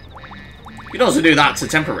 You can also do that to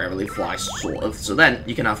temporarily fly, sort of, so then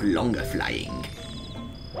you can have longer flying.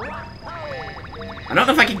 I don't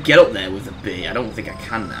know if I can get up there with a bee. I don't think I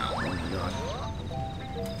can now. Oh my god.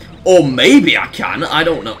 Or maybe I can. I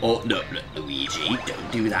don't know. Oh, no, Luigi,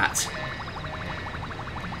 don't do that.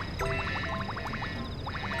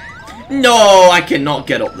 No, I cannot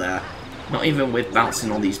get up there. Not even with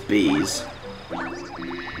bouncing on these bees.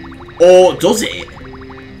 Or does it?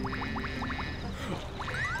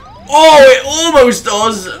 Oh, it almost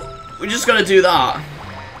does. We're just gonna do that.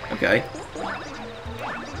 Okay.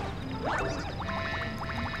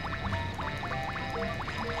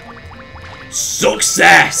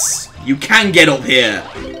 Success! You can get up here.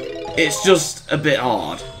 It's just a bit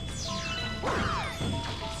hard.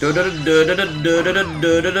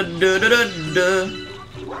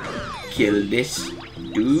 Kill this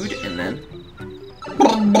dude, and then...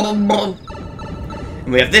 And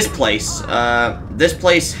we have this place. This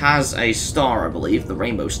place has a star, I believe, the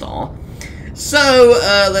rainbow star. So,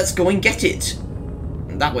 let's go and get it.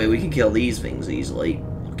 That way we can kill these things easily.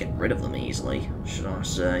 Get rid of them easily, should I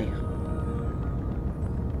say.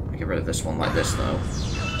 Get rid of this one like this, though.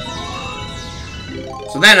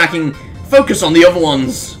 So then I can focus on the other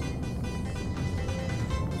ones.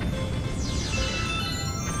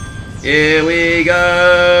 Here we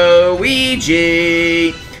go,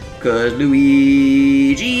 Luigi. Cause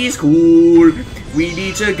Luigi's cool. We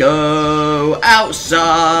need to go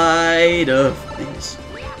outside of this.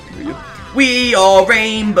 We are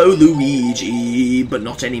Rainbow Luigi, but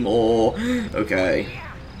not anymore. Okay.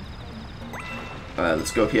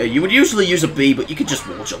 Let's go up here. You would usually use a bee, but you could just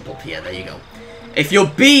wall jump up here. There you go. If you're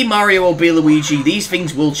B Mario or B Luigi, these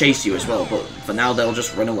things will chase you as well, but for now they'll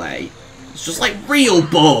just run away. It's just like real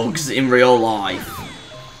bugs in real life.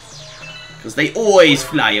 Because they always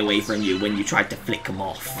fly away from you when you try to flick them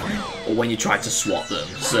off. Or when you try to swat them.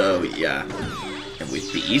 So, yeah. And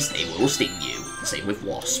with bees, they will sting you. Same with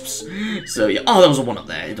wasps. So, yeah. Oh, there was a one up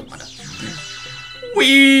there. It don't matter.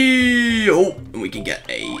 Whee! Oh, and we can get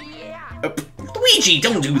a... Luigi,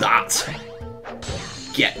 don't do that!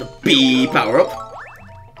 Get the bee power up.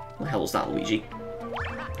 What the hell was that, Luigi?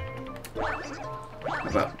 How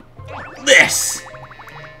about this?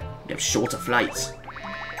 You have shorter flights.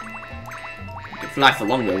 You can fly for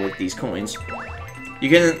longer with these coins. You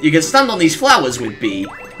can stand on these flowers with B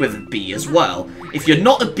as well. If you're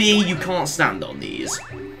not a bee, you can't stand on these.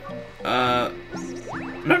 I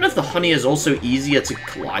don't know if the honey is also easier to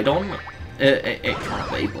glide on. It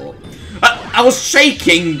can't be, but... I was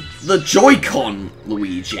shaking the Joy-Con,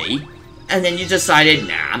 Luigi, and then you decided,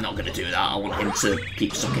 nah, I'm not gonna do that. I want him to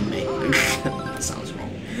keep sucking me. That sounds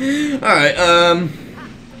wrong. Alright,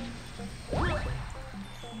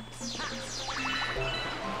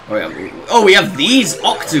 Oh, we have these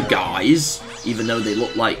Octo guys, even though they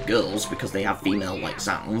look like girls because they have female-like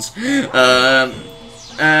sounds.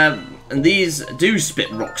 And these do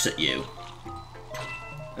spit rocks at you.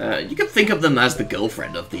 You can think of them as the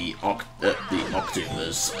girlfriend of the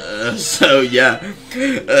Octopus. So yeah.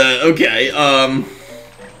 Okay.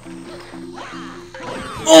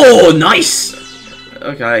 Oh, nice.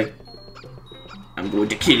 Okay. I'm going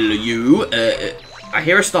to kill you. I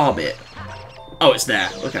hear a star bit. Oh, it's there.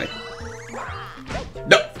 Okay.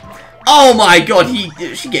 No. Oh my god,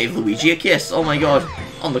 she gave Luigi a kiss. Oh my god.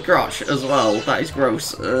 On the crotch as well. That is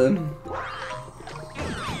gross.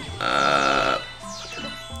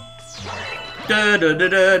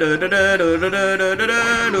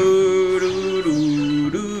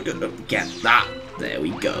 Get that. There we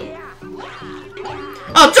go.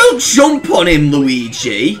 Oh, don't jump on him,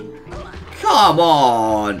 Luigi. Come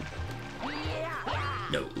on.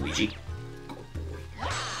 No, Luigi.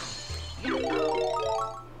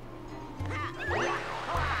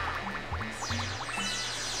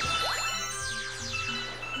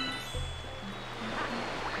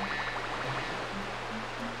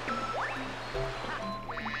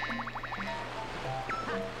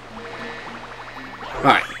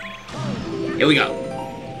 Alright, here we go.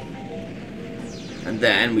 And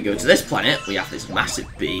then we go to this planet. We have this massive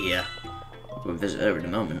bee here. We'll visit her in a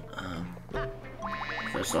moment.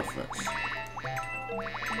 First off, let's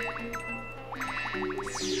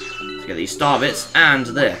get these star bits and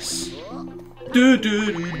this.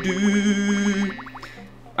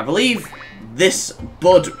 I believe this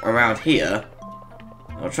bud around here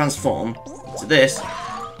will transform to this,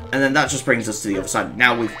 and then that just brings us to the other side.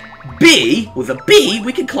 Now with a bee,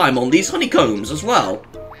 we can climb on these honeycombs as well.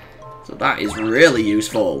 So that is really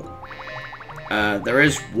useful. There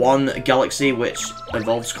is one galaxy which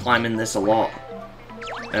involves climbing this a lot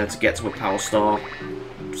to get to a power star.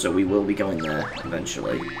 So we will be going there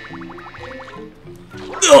eventually.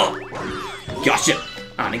 Ugh! Gotcha!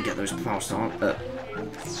 I didn't get those power stars.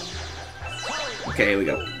 Okay, here we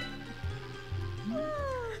go.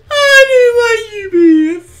 I knew why you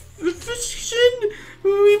be a physician.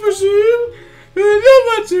 We presume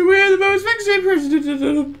no matter where the most vexing president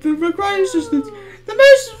of the required assistance, the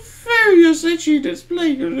most various itchy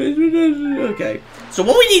display. Okay. So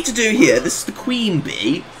what we need to do here, this is the queen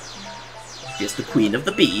bee. She's the queen of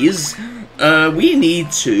the bees. We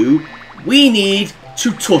need to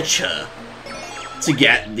touch her to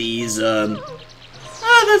get these,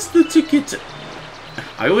 that's the ticket.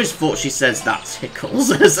 I always thought she says that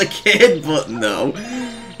tickles as a kid, but no.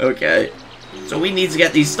 Okay. So we need to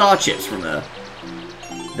get these star chips from her.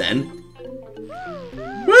 Then.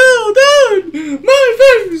 Well done! My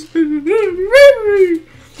thanks!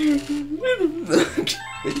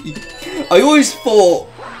 I always thought,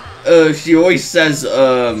 she always says,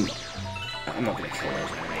 I'm not gonna kill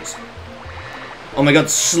those enemies. Oh my god,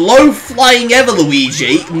 slow flying ever,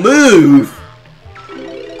 Luigi! Move!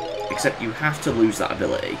 Except you have to lose that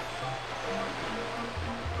ability.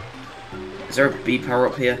 Is there a B power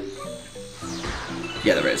up here?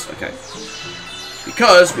 Yeah, there is, okay.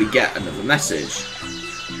 Because we get another message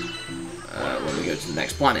when we go to the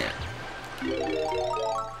next planet. You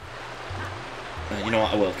know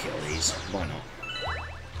what, I will kill these. Why not?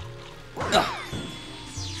 Ugh.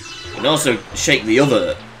 You can also shake the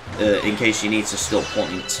other in case you need to still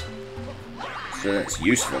point. So that's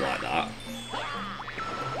useful like that.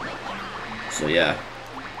 So yeah.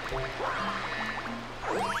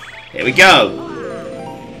 Here we go!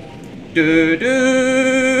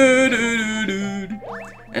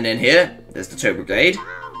 And in here, there's the Toad Brigade.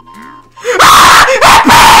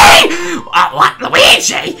 What,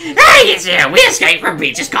 Luigi? Hey, it's here. We escaped from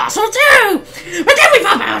Peach's castle too. But then we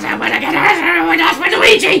found out when I got out with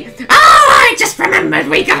Luigi. Oh, I just remembered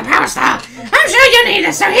we got a power star. I'm sure you need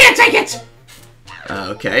it, so here, take it.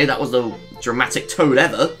 Okay, that was the dramatic Toad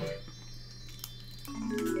ever.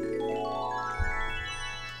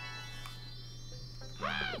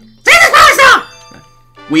 Take the power star.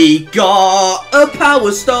 We got a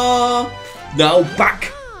power star. Now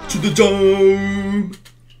back to the dome.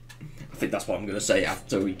 I think that's what I'm going to say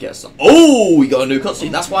after we get some. Oh, we got a new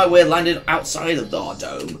cutscene. That's why we're landed outside of our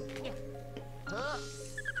dome.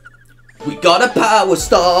 We got a power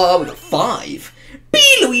star. We got 5. B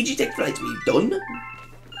Luigi take flight. We've done.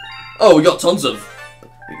 Oh, we got tons of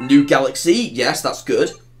new galaxy. Yes, that's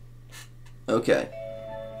good. Okay.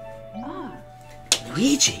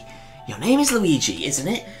 Luigi, your name is Luigi, isn't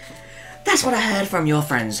it? That's what I heard from your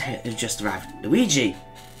friends who just arrived. Luigi,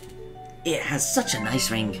 it has such a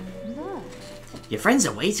nice ring. Your friends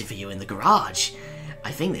are waiting for you in the garage.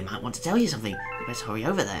 I think they might want to tell you something. You better hurry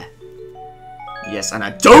over there. Yes, and I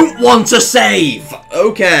don't want to save!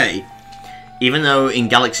 Okay. Even though in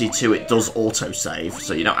Galaxy 2 it does auto-save,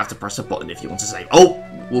 so you don't have to press a button if you want to save. Oh!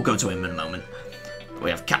 We'll go to him in a moment. We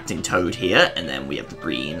have Captain Toad here, and then we have the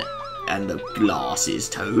green and the glasses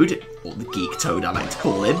Toad, or the geek Toad I like to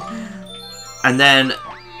call him. And then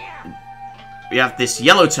we have this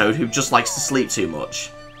yellow Toad who just likes to sleep too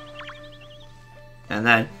much. And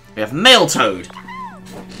then we have male Toad.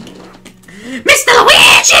 Mr.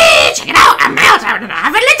 Luigi! Check it out! I'm male Toad and I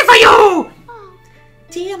have a letter for you!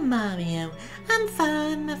 Dear Mario, I'm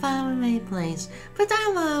far in a faraway place, but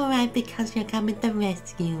I'm alright because you're coming to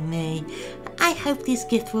rescue me. I hope this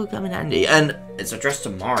gift will come in handy. And it's addressed to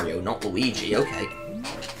Mario, not Luigi, okay.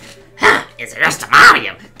 Huh, it's addressed to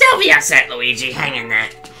Mario. Don't be upset, Luigi. Hang in there.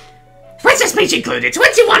 Princess Peach included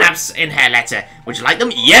 21 ups in her letter. Would you like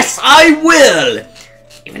them? Yes, I will!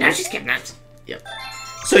 Even though she's kidnapped. Yep.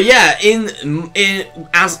 So yeah,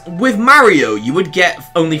 as with Mario, you would get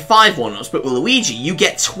only 5 1-ups, but with Luigi, you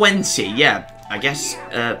get 20. Yeah, I guess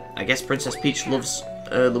Princess Peach loves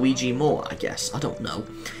Luigi more. I guess I don't know,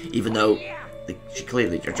 even though she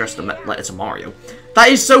clearly addressed the letter to Mario. That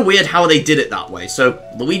is so weird how they did it that way. So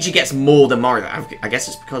Luigi gets more than Mario. I guess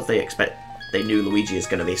it's because they knew Luigi is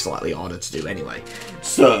going to be slightly harder to do anyway.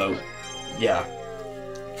 So yeah.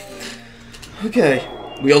 Okay.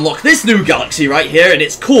 We unlock this new galaxy right here, and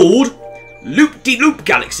it's called Loop-de-Loop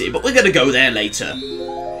Galaxy, but we're going to go there later.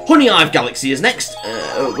 Honey Hive Galaxy is next.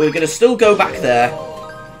 We're going to still go back there.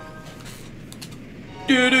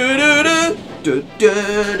 We're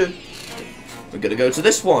going to go to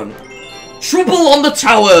this one. Trouble on the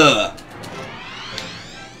Tower!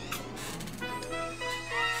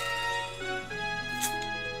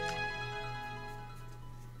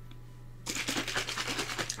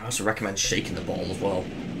 I also recommend shaking the ball as well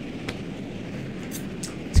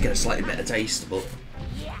to get a slightly better taste, but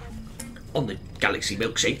on the Galaxy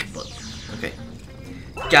milkshake, but okay.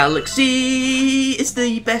 Galaxy is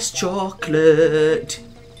the best chocolate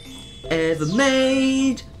ever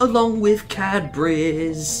made, along with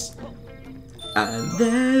Cadbury's, and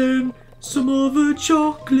then some other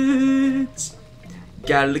chocolates.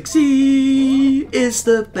 Galaxy is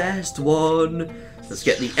the best one. Let's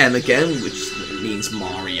get the M again, which means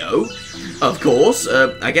Mario. Of course.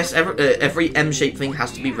 I guess every M-shaped thing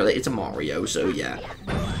has to be related to Mario, so yeah.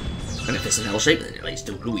 And if it's an L shape, then it relates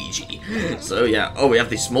to Luigi. So yeah. Oh, we have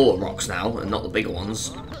these smaller rocks now, and not the bigger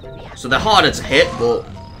ones. So they're harder to hit, but...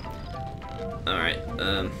 Alright,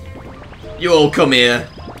 you all come here.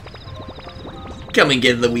 Come and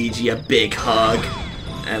give Luigi a big hug.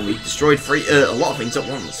 And we destroyed a lot of things at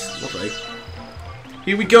once. Lovely.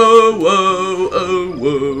 Here we go. Oh, oh,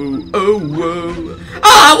 whoa, oh, whoa. Oh,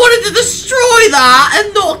 I wanted to destroy that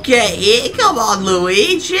and not get hit. Come on,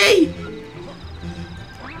 Luigi.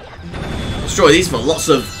 Destroy these for lots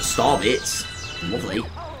of star bits. Lovely.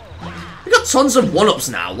 We got tons of 1-ups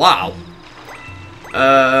now. Wow.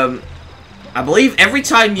 I believe every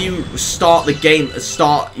time you start the game,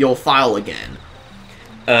 start your file again,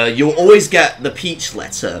 you'll always get the Peach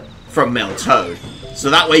letter from Mel Toad. So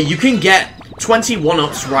that way you can get 20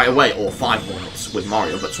 1-ups right away, or 5 1-ups with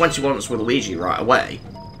Mario, but 20 1-ups with Luigi right away.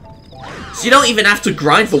 So you don't even have to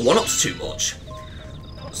grind for 1-ups too much.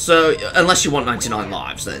 So, unless you want 99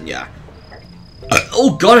 lives, then yeah.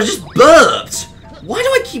 Oh god, I just burped! Why do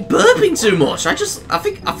I keep burping too much? I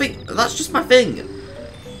think that's just my thing.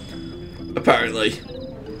 Apparently.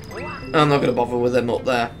 I'm not gonna bother with them up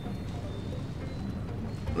there.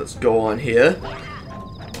 Let's go on here.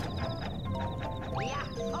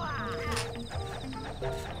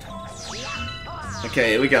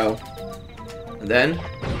 Okay, here we go. And then...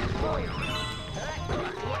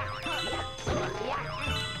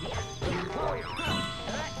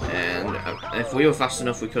 And if we were fast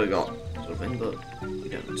enough, we could have got something, but we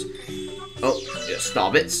don't. Oh, yeah,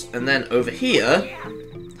 star bits. And then over here,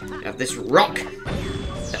 we have this rock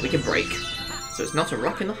that we can break. So it's not a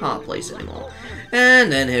rock in the hard place anymore. And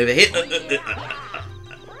then over here...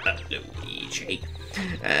 Luigi.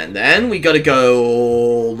 And then we gotta go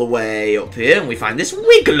all the way up here, and we find this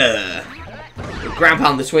Wiggler. We'll ground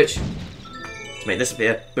pound the switch to make this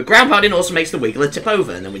appear. But ground pounding also makes the Wiggler tip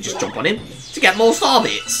over, and then we just jump on him to get more star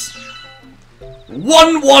bits.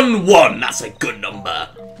 111! That's a good number.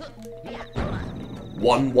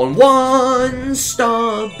 111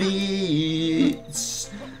 star bits.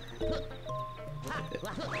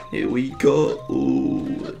 Here we go.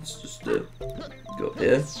 Let's just go up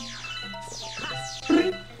here.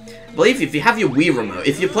 I believe if you have your Wii remote,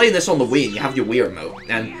 if you're playing this on the Wii and you have your Wii remote,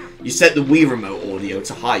 and you set the Wii remote audio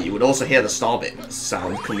to high, you would also hear the star bit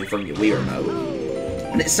sound coming from your Wii remote.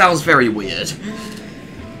 And it sounds very weird.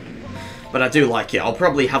 But I do like it. I'll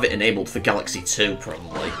probably have it enabled for Galaxy 2,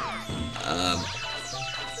 probably.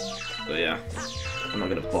 But yeah, I'm not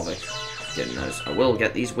going to bother getting those. I will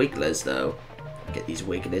get these Wigglers, though. Get these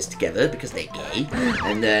Wigglers together, because they're gay.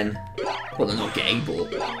 And then, well, they're not gay, but...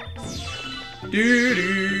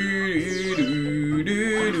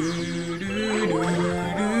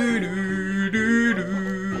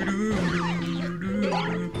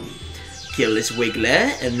 Kill this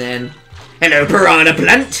Wiggler, and then... Hello, Piranha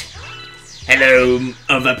Plant! Hello,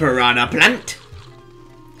 other Piranha Plant!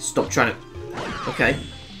 Stop trying to... Okay.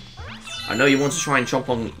 I know you want to try and chomp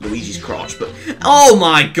on Luigi's crotch, but... Oh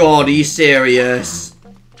my god, are you serious?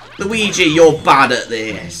 Luigi, you're bad at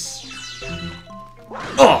this.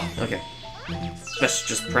 Oh, okay. Let's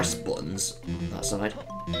just press buttons on that side.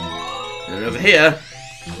 And then over here,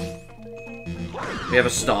 we have a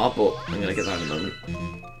star, but I'm going to get that in a moment.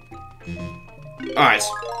 Alright,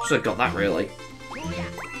 should have got that, really.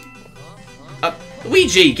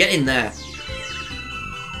 Luigi, get in there!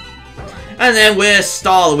 And then we're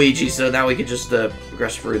Star Luigi, so now we can just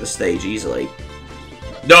progress through the stage easily.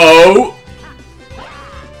 No!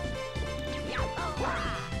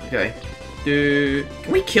 Okay.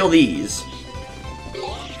 Can we kill these?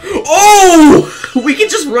 Oh! We can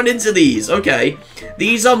just run into these. Okay.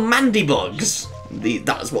 These are Mandybugs.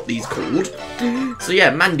 That's what these called. So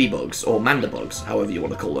yeah, Mandybugs, or Mandabugs, however you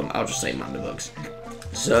want to call them. I'll just say Mandabugs.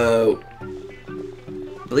 So...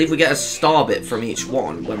 I believe we get a star bit from each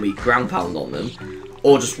one when we ground pound on them,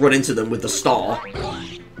 or just run into them with the star.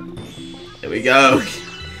 There we go.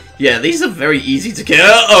 Yeah, these are very easy to kill.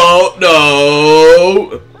 Oh,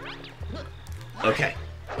 no! Okay,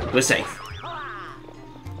 we're safe.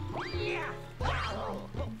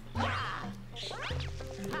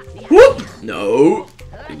 Whoop! No.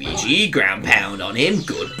 Luigi, ground pound on him.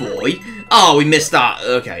 Good boy. Oh, we missed that.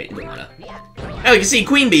 Okay, it doesn't matter. Oh, you can see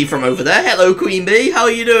Queen Bee from over there. Hello, Queen Bee. How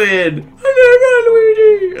are you doing? Hello,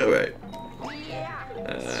 Luigi. Alright.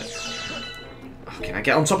 Oh, can I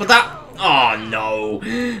get on top of that? Oh, no.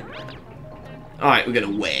 Alright, we're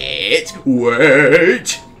gonna wait.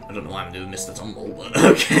 Wait. I don't know why I'm doing Mr. Tumble, but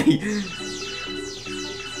okay.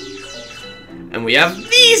 And And we have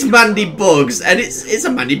these Mandy bugs, and it's a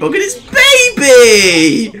Mandy bug and it's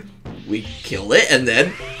baby! We kill it, and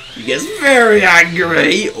then he gets very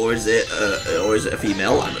angry. Or is it a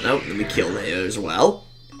female? I don't know. Then we kill her as well.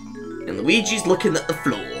 And Luigi's looking at the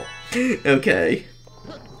floor. Okay.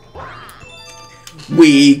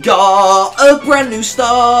 We got a brand new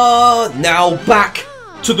star. Now back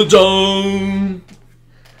to the dome.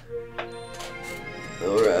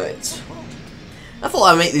 Alright. I thought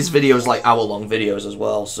I'd make these videos like hour-long videos as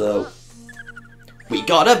well, so... We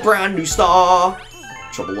got a brand new star.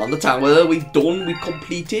 Trouble on the tower, we've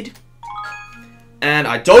completed. And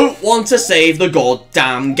I don't want to save the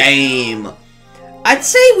goddamn game. I'd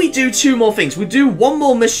say we do 2 more things. We do 1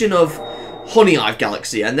 more mission of Honey Hive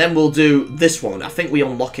Galaxy, and then we'll do this one. I think we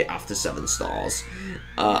unlock it after 7 stars.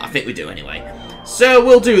 I think we do anyway. So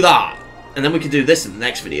we'll do that. And then we can do this in the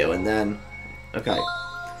next video, and then... Okay.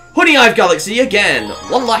 Honey Hive Galaxy again,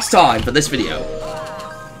 1 last time for this video.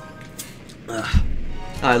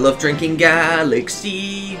 I love drinking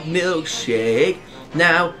Galaxy milkshake.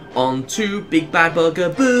 Now on to Big Bad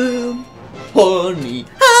Bugaboo. Honey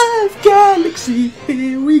Hive Galaxy,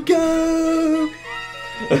 here we go.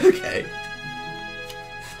 Okay.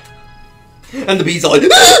 And the bees are like,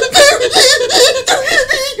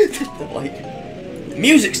 like,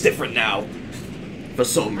 music's different now for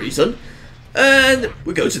some reason. And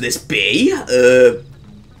we go to this bee. Okay.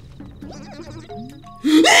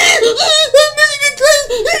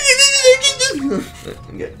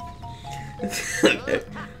 Okay. It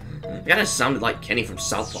kinda sounded like Kenny from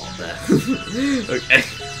South Park there. Okay.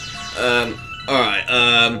 Alright,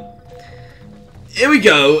 here we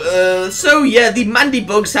go. So yeah, the Mandy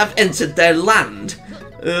bugs have entered their land.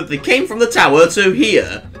 They came from the tower to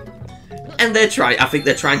here. And I think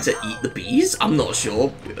they're trying to eat the bees? I'm not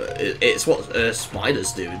sure. It's what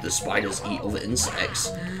spiders do. The spiders eat other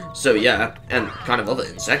insects. So yeah, and kind of other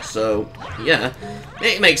insects, so yeah.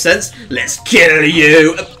 It makes sense. Let's kill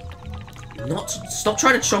you! Stop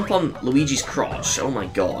trying to chomp on Luigi's crotch. Oh my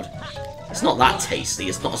god. It's not that tasty.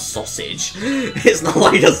 It's not a sausage. It's not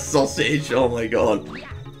like a sausage. Oh my god.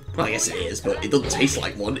 Well, I guess it is, but it doesn't taste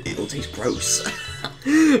like one. It'll taste gross.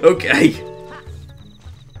 Okay.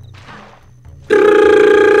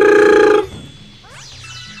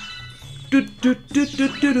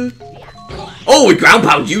 Oh, we ground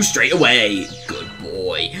pound you straight away. Good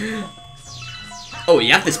boy. Oh,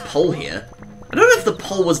 you have this pole here. I don't know if the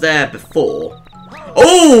pole was there before.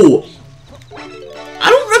 Oh! I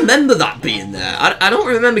don't remember that being there. I don't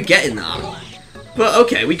remember getting that. But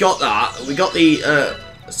okay, we got that. We got the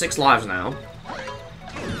 6 lives now.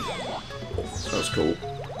 That was cool.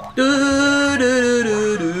 No!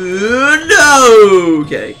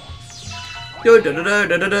 Okay.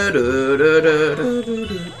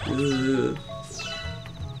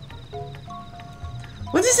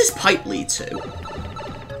 Where does this pipe lead to?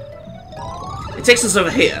 It takes us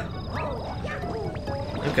over here.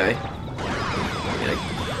 Okay.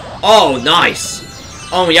 Oh, nice!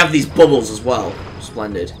 Oh, we have these bubbles as well.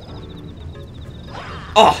 Splendid.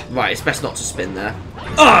 Oh, right, it's best not to spin there.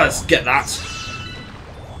 Oh, let's get that.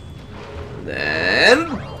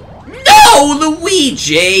 Then... No,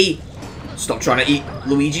 Luigi! Stop trying to eat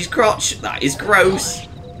Luigi's crotch. That is gross.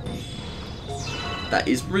 That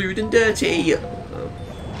is rude and dirty.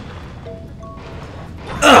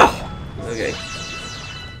 Ugh! Okay.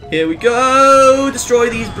 Here we go! Destroy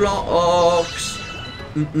these blocks!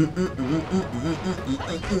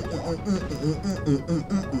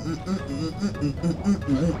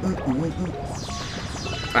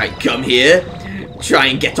 Alright, come here. Try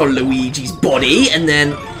and get on Luigi's body, and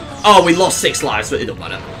then... Oh, we lost 6 lives, but it don't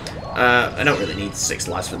matter. I don't really need 6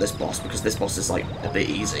 lives for this boss, because this boss is, like, a bit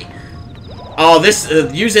easy. Oh, this,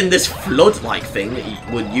 using this flood-like thing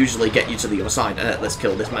would usually get you to the other side. Let's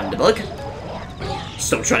kill this Mandibug.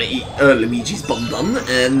 Stop trying to eat Luigi's bum-bum,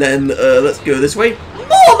 and then, let's go this way.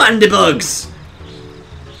 More Mandibugs!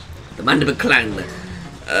 The Mandibug clan.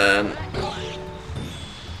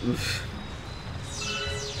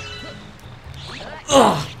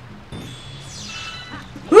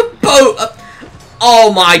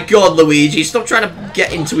 Oh my god, Luigi, stop trying to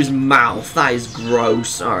get into his mouth. That is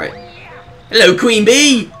gross. Alright. Hello, Queen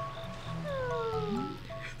Bee!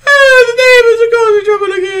 The neighbors are causing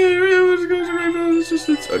trouble again.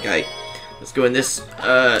 Okay. Let's go in this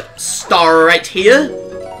star right here.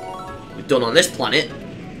 We're done on this planet.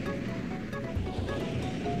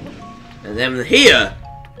 And then here.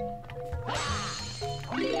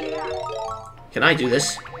 Can I do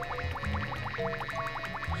this?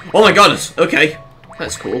 Oh my god, okay.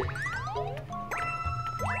 That's cool.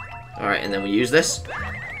 Alright, and then we use this.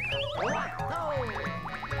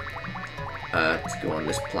 to go on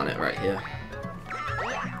this planet right here.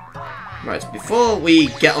 Right, so before we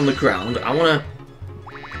get on the ground, I want to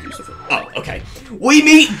do something. Oh, okay. We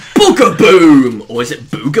meet Boogaboom! Or is it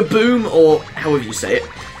Boogaboom? Or however you say it.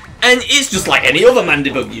 And it's just like any other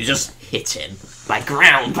Mandibug, you just hit him by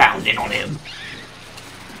ground pounding on him.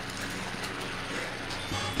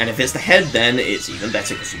 And if it's the head, then it's even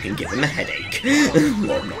better because you can give him a headache.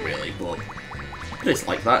 Well, not really, but it's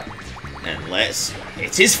like that. And let's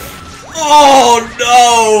hit his... Oh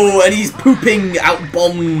no! And he's pooping out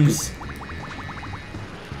bombs.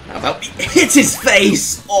 How about we hit his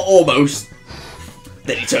face? Almost.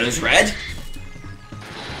 Then he turns red.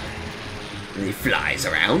 And he flies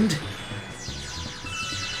around.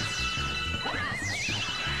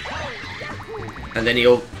 And then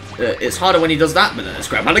he'll... it's harder when he does that, but then let's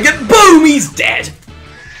grab and again. Boom! He's dead!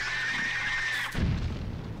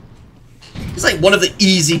 He's like one of the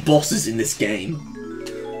easy bosses in this game.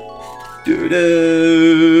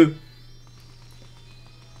 Doo-doo!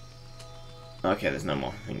 Okay, there's no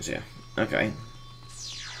more things here. Okay.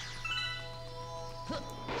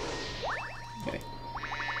 Okay.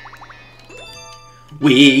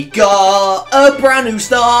 We got a brand new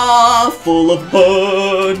star full of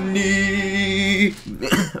honey.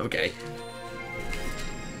 Okay.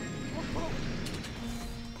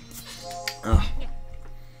 Oh.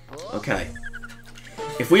 Okay.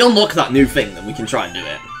 If we unlock that new thing, then we can try and do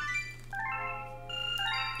it.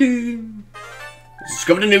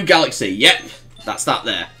 Discovered a new galaxy. Yep, that's that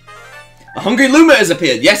there. A hungry Luma has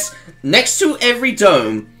appeared. Yes, next to every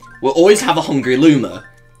dome, we'll always have a hungry Luma,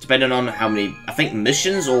 depending on how many, I think,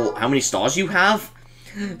 missions or how many stars you have.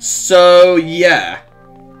 So, yeah.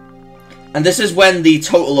 And this is when the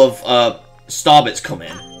total of star bits come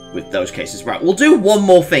in with those cases. Right, we'll do one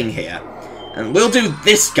more thing here. And we'll do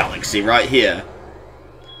this galaxy right here.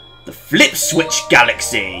 The Flip Switch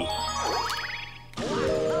Galaxy.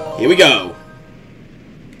 Here we go.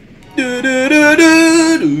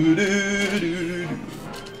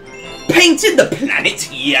 Painting the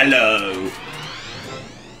planet yellow.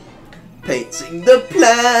 Painting the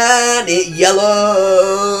planet yellow.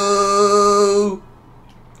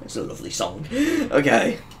 It's a lovely song.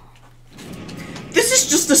 Okay. This is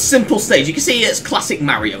just a simple stage. You can see it's classic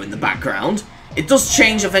Mario in the background. It does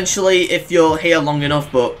change eventually if you're here long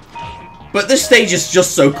enough, but this stage is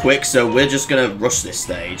just so quick, so we're just gonna rush this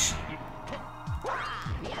stage.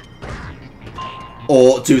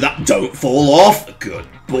 Or do that, don't fall off. Good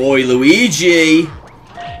boy, Luigi.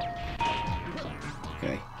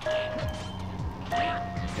 Okay.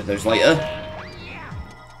 Get those later.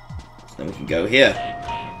 So then we can go here.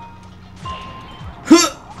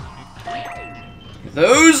 Huh! Get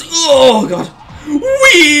those. Oh, God.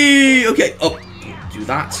 Whee! Okay, oh, do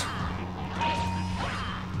that.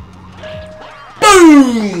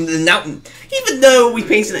 Boom! Now, even though we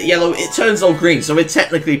painted it yellow, it turns all green, so we're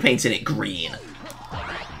technically painting it green.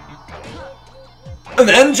 And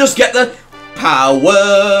then just get the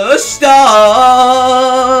Power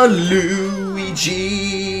Star, Luigi.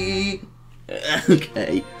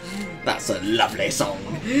 Okay, that's a lovely song.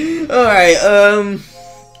 Alright,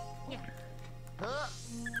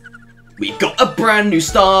 we've got a brand new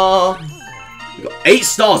star. We've got 8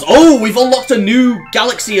 stars. Oh, we've unlocked a new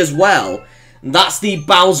galaxy as well. That's the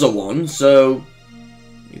Bowser one, so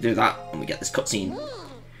we do that and we get this cutscene.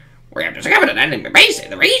 We have discovered an enemy base in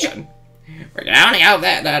the region. We're counting out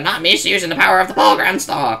that they're not misusing the power of the Pole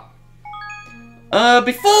Star.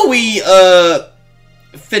 Before we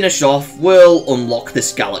finish off, we'll unlock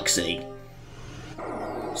this galaxy.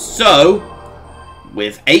 So,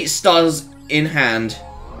 with 8 stars in hand,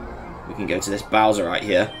 we can go to this Bowser right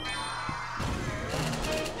here.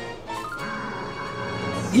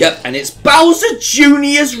 Yep, and it's Bowser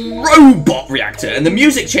Jr.'s robot reactor, and the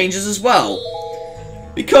music changes as well.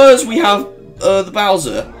 Because we have the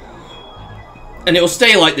Bowser. And it will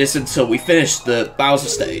stay like this until we finish the Bowser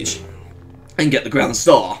stage and get the Grand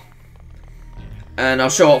Star. And I'll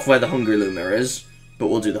show off where the Hungry Luma is, but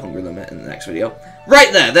we'll do the Hungry Luma in the next video.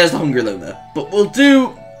 Right there, there's the Hungry Luma. But we'll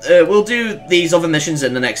do these other missions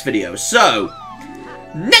in the next video. So,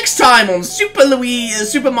 next time on Super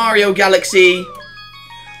Mario Galaxy,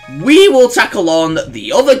 we will tackle on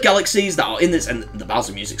the other galaxies that are in this, and the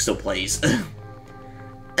Bowser music still plays.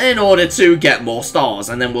 In order to get more stars,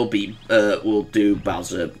 and then we'll do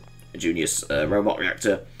Bowser Jr.'s robot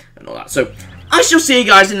reactor and all that. So I shall see you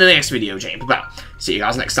guys in the next video, James. See you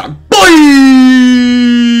guys next time.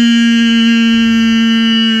 Bye.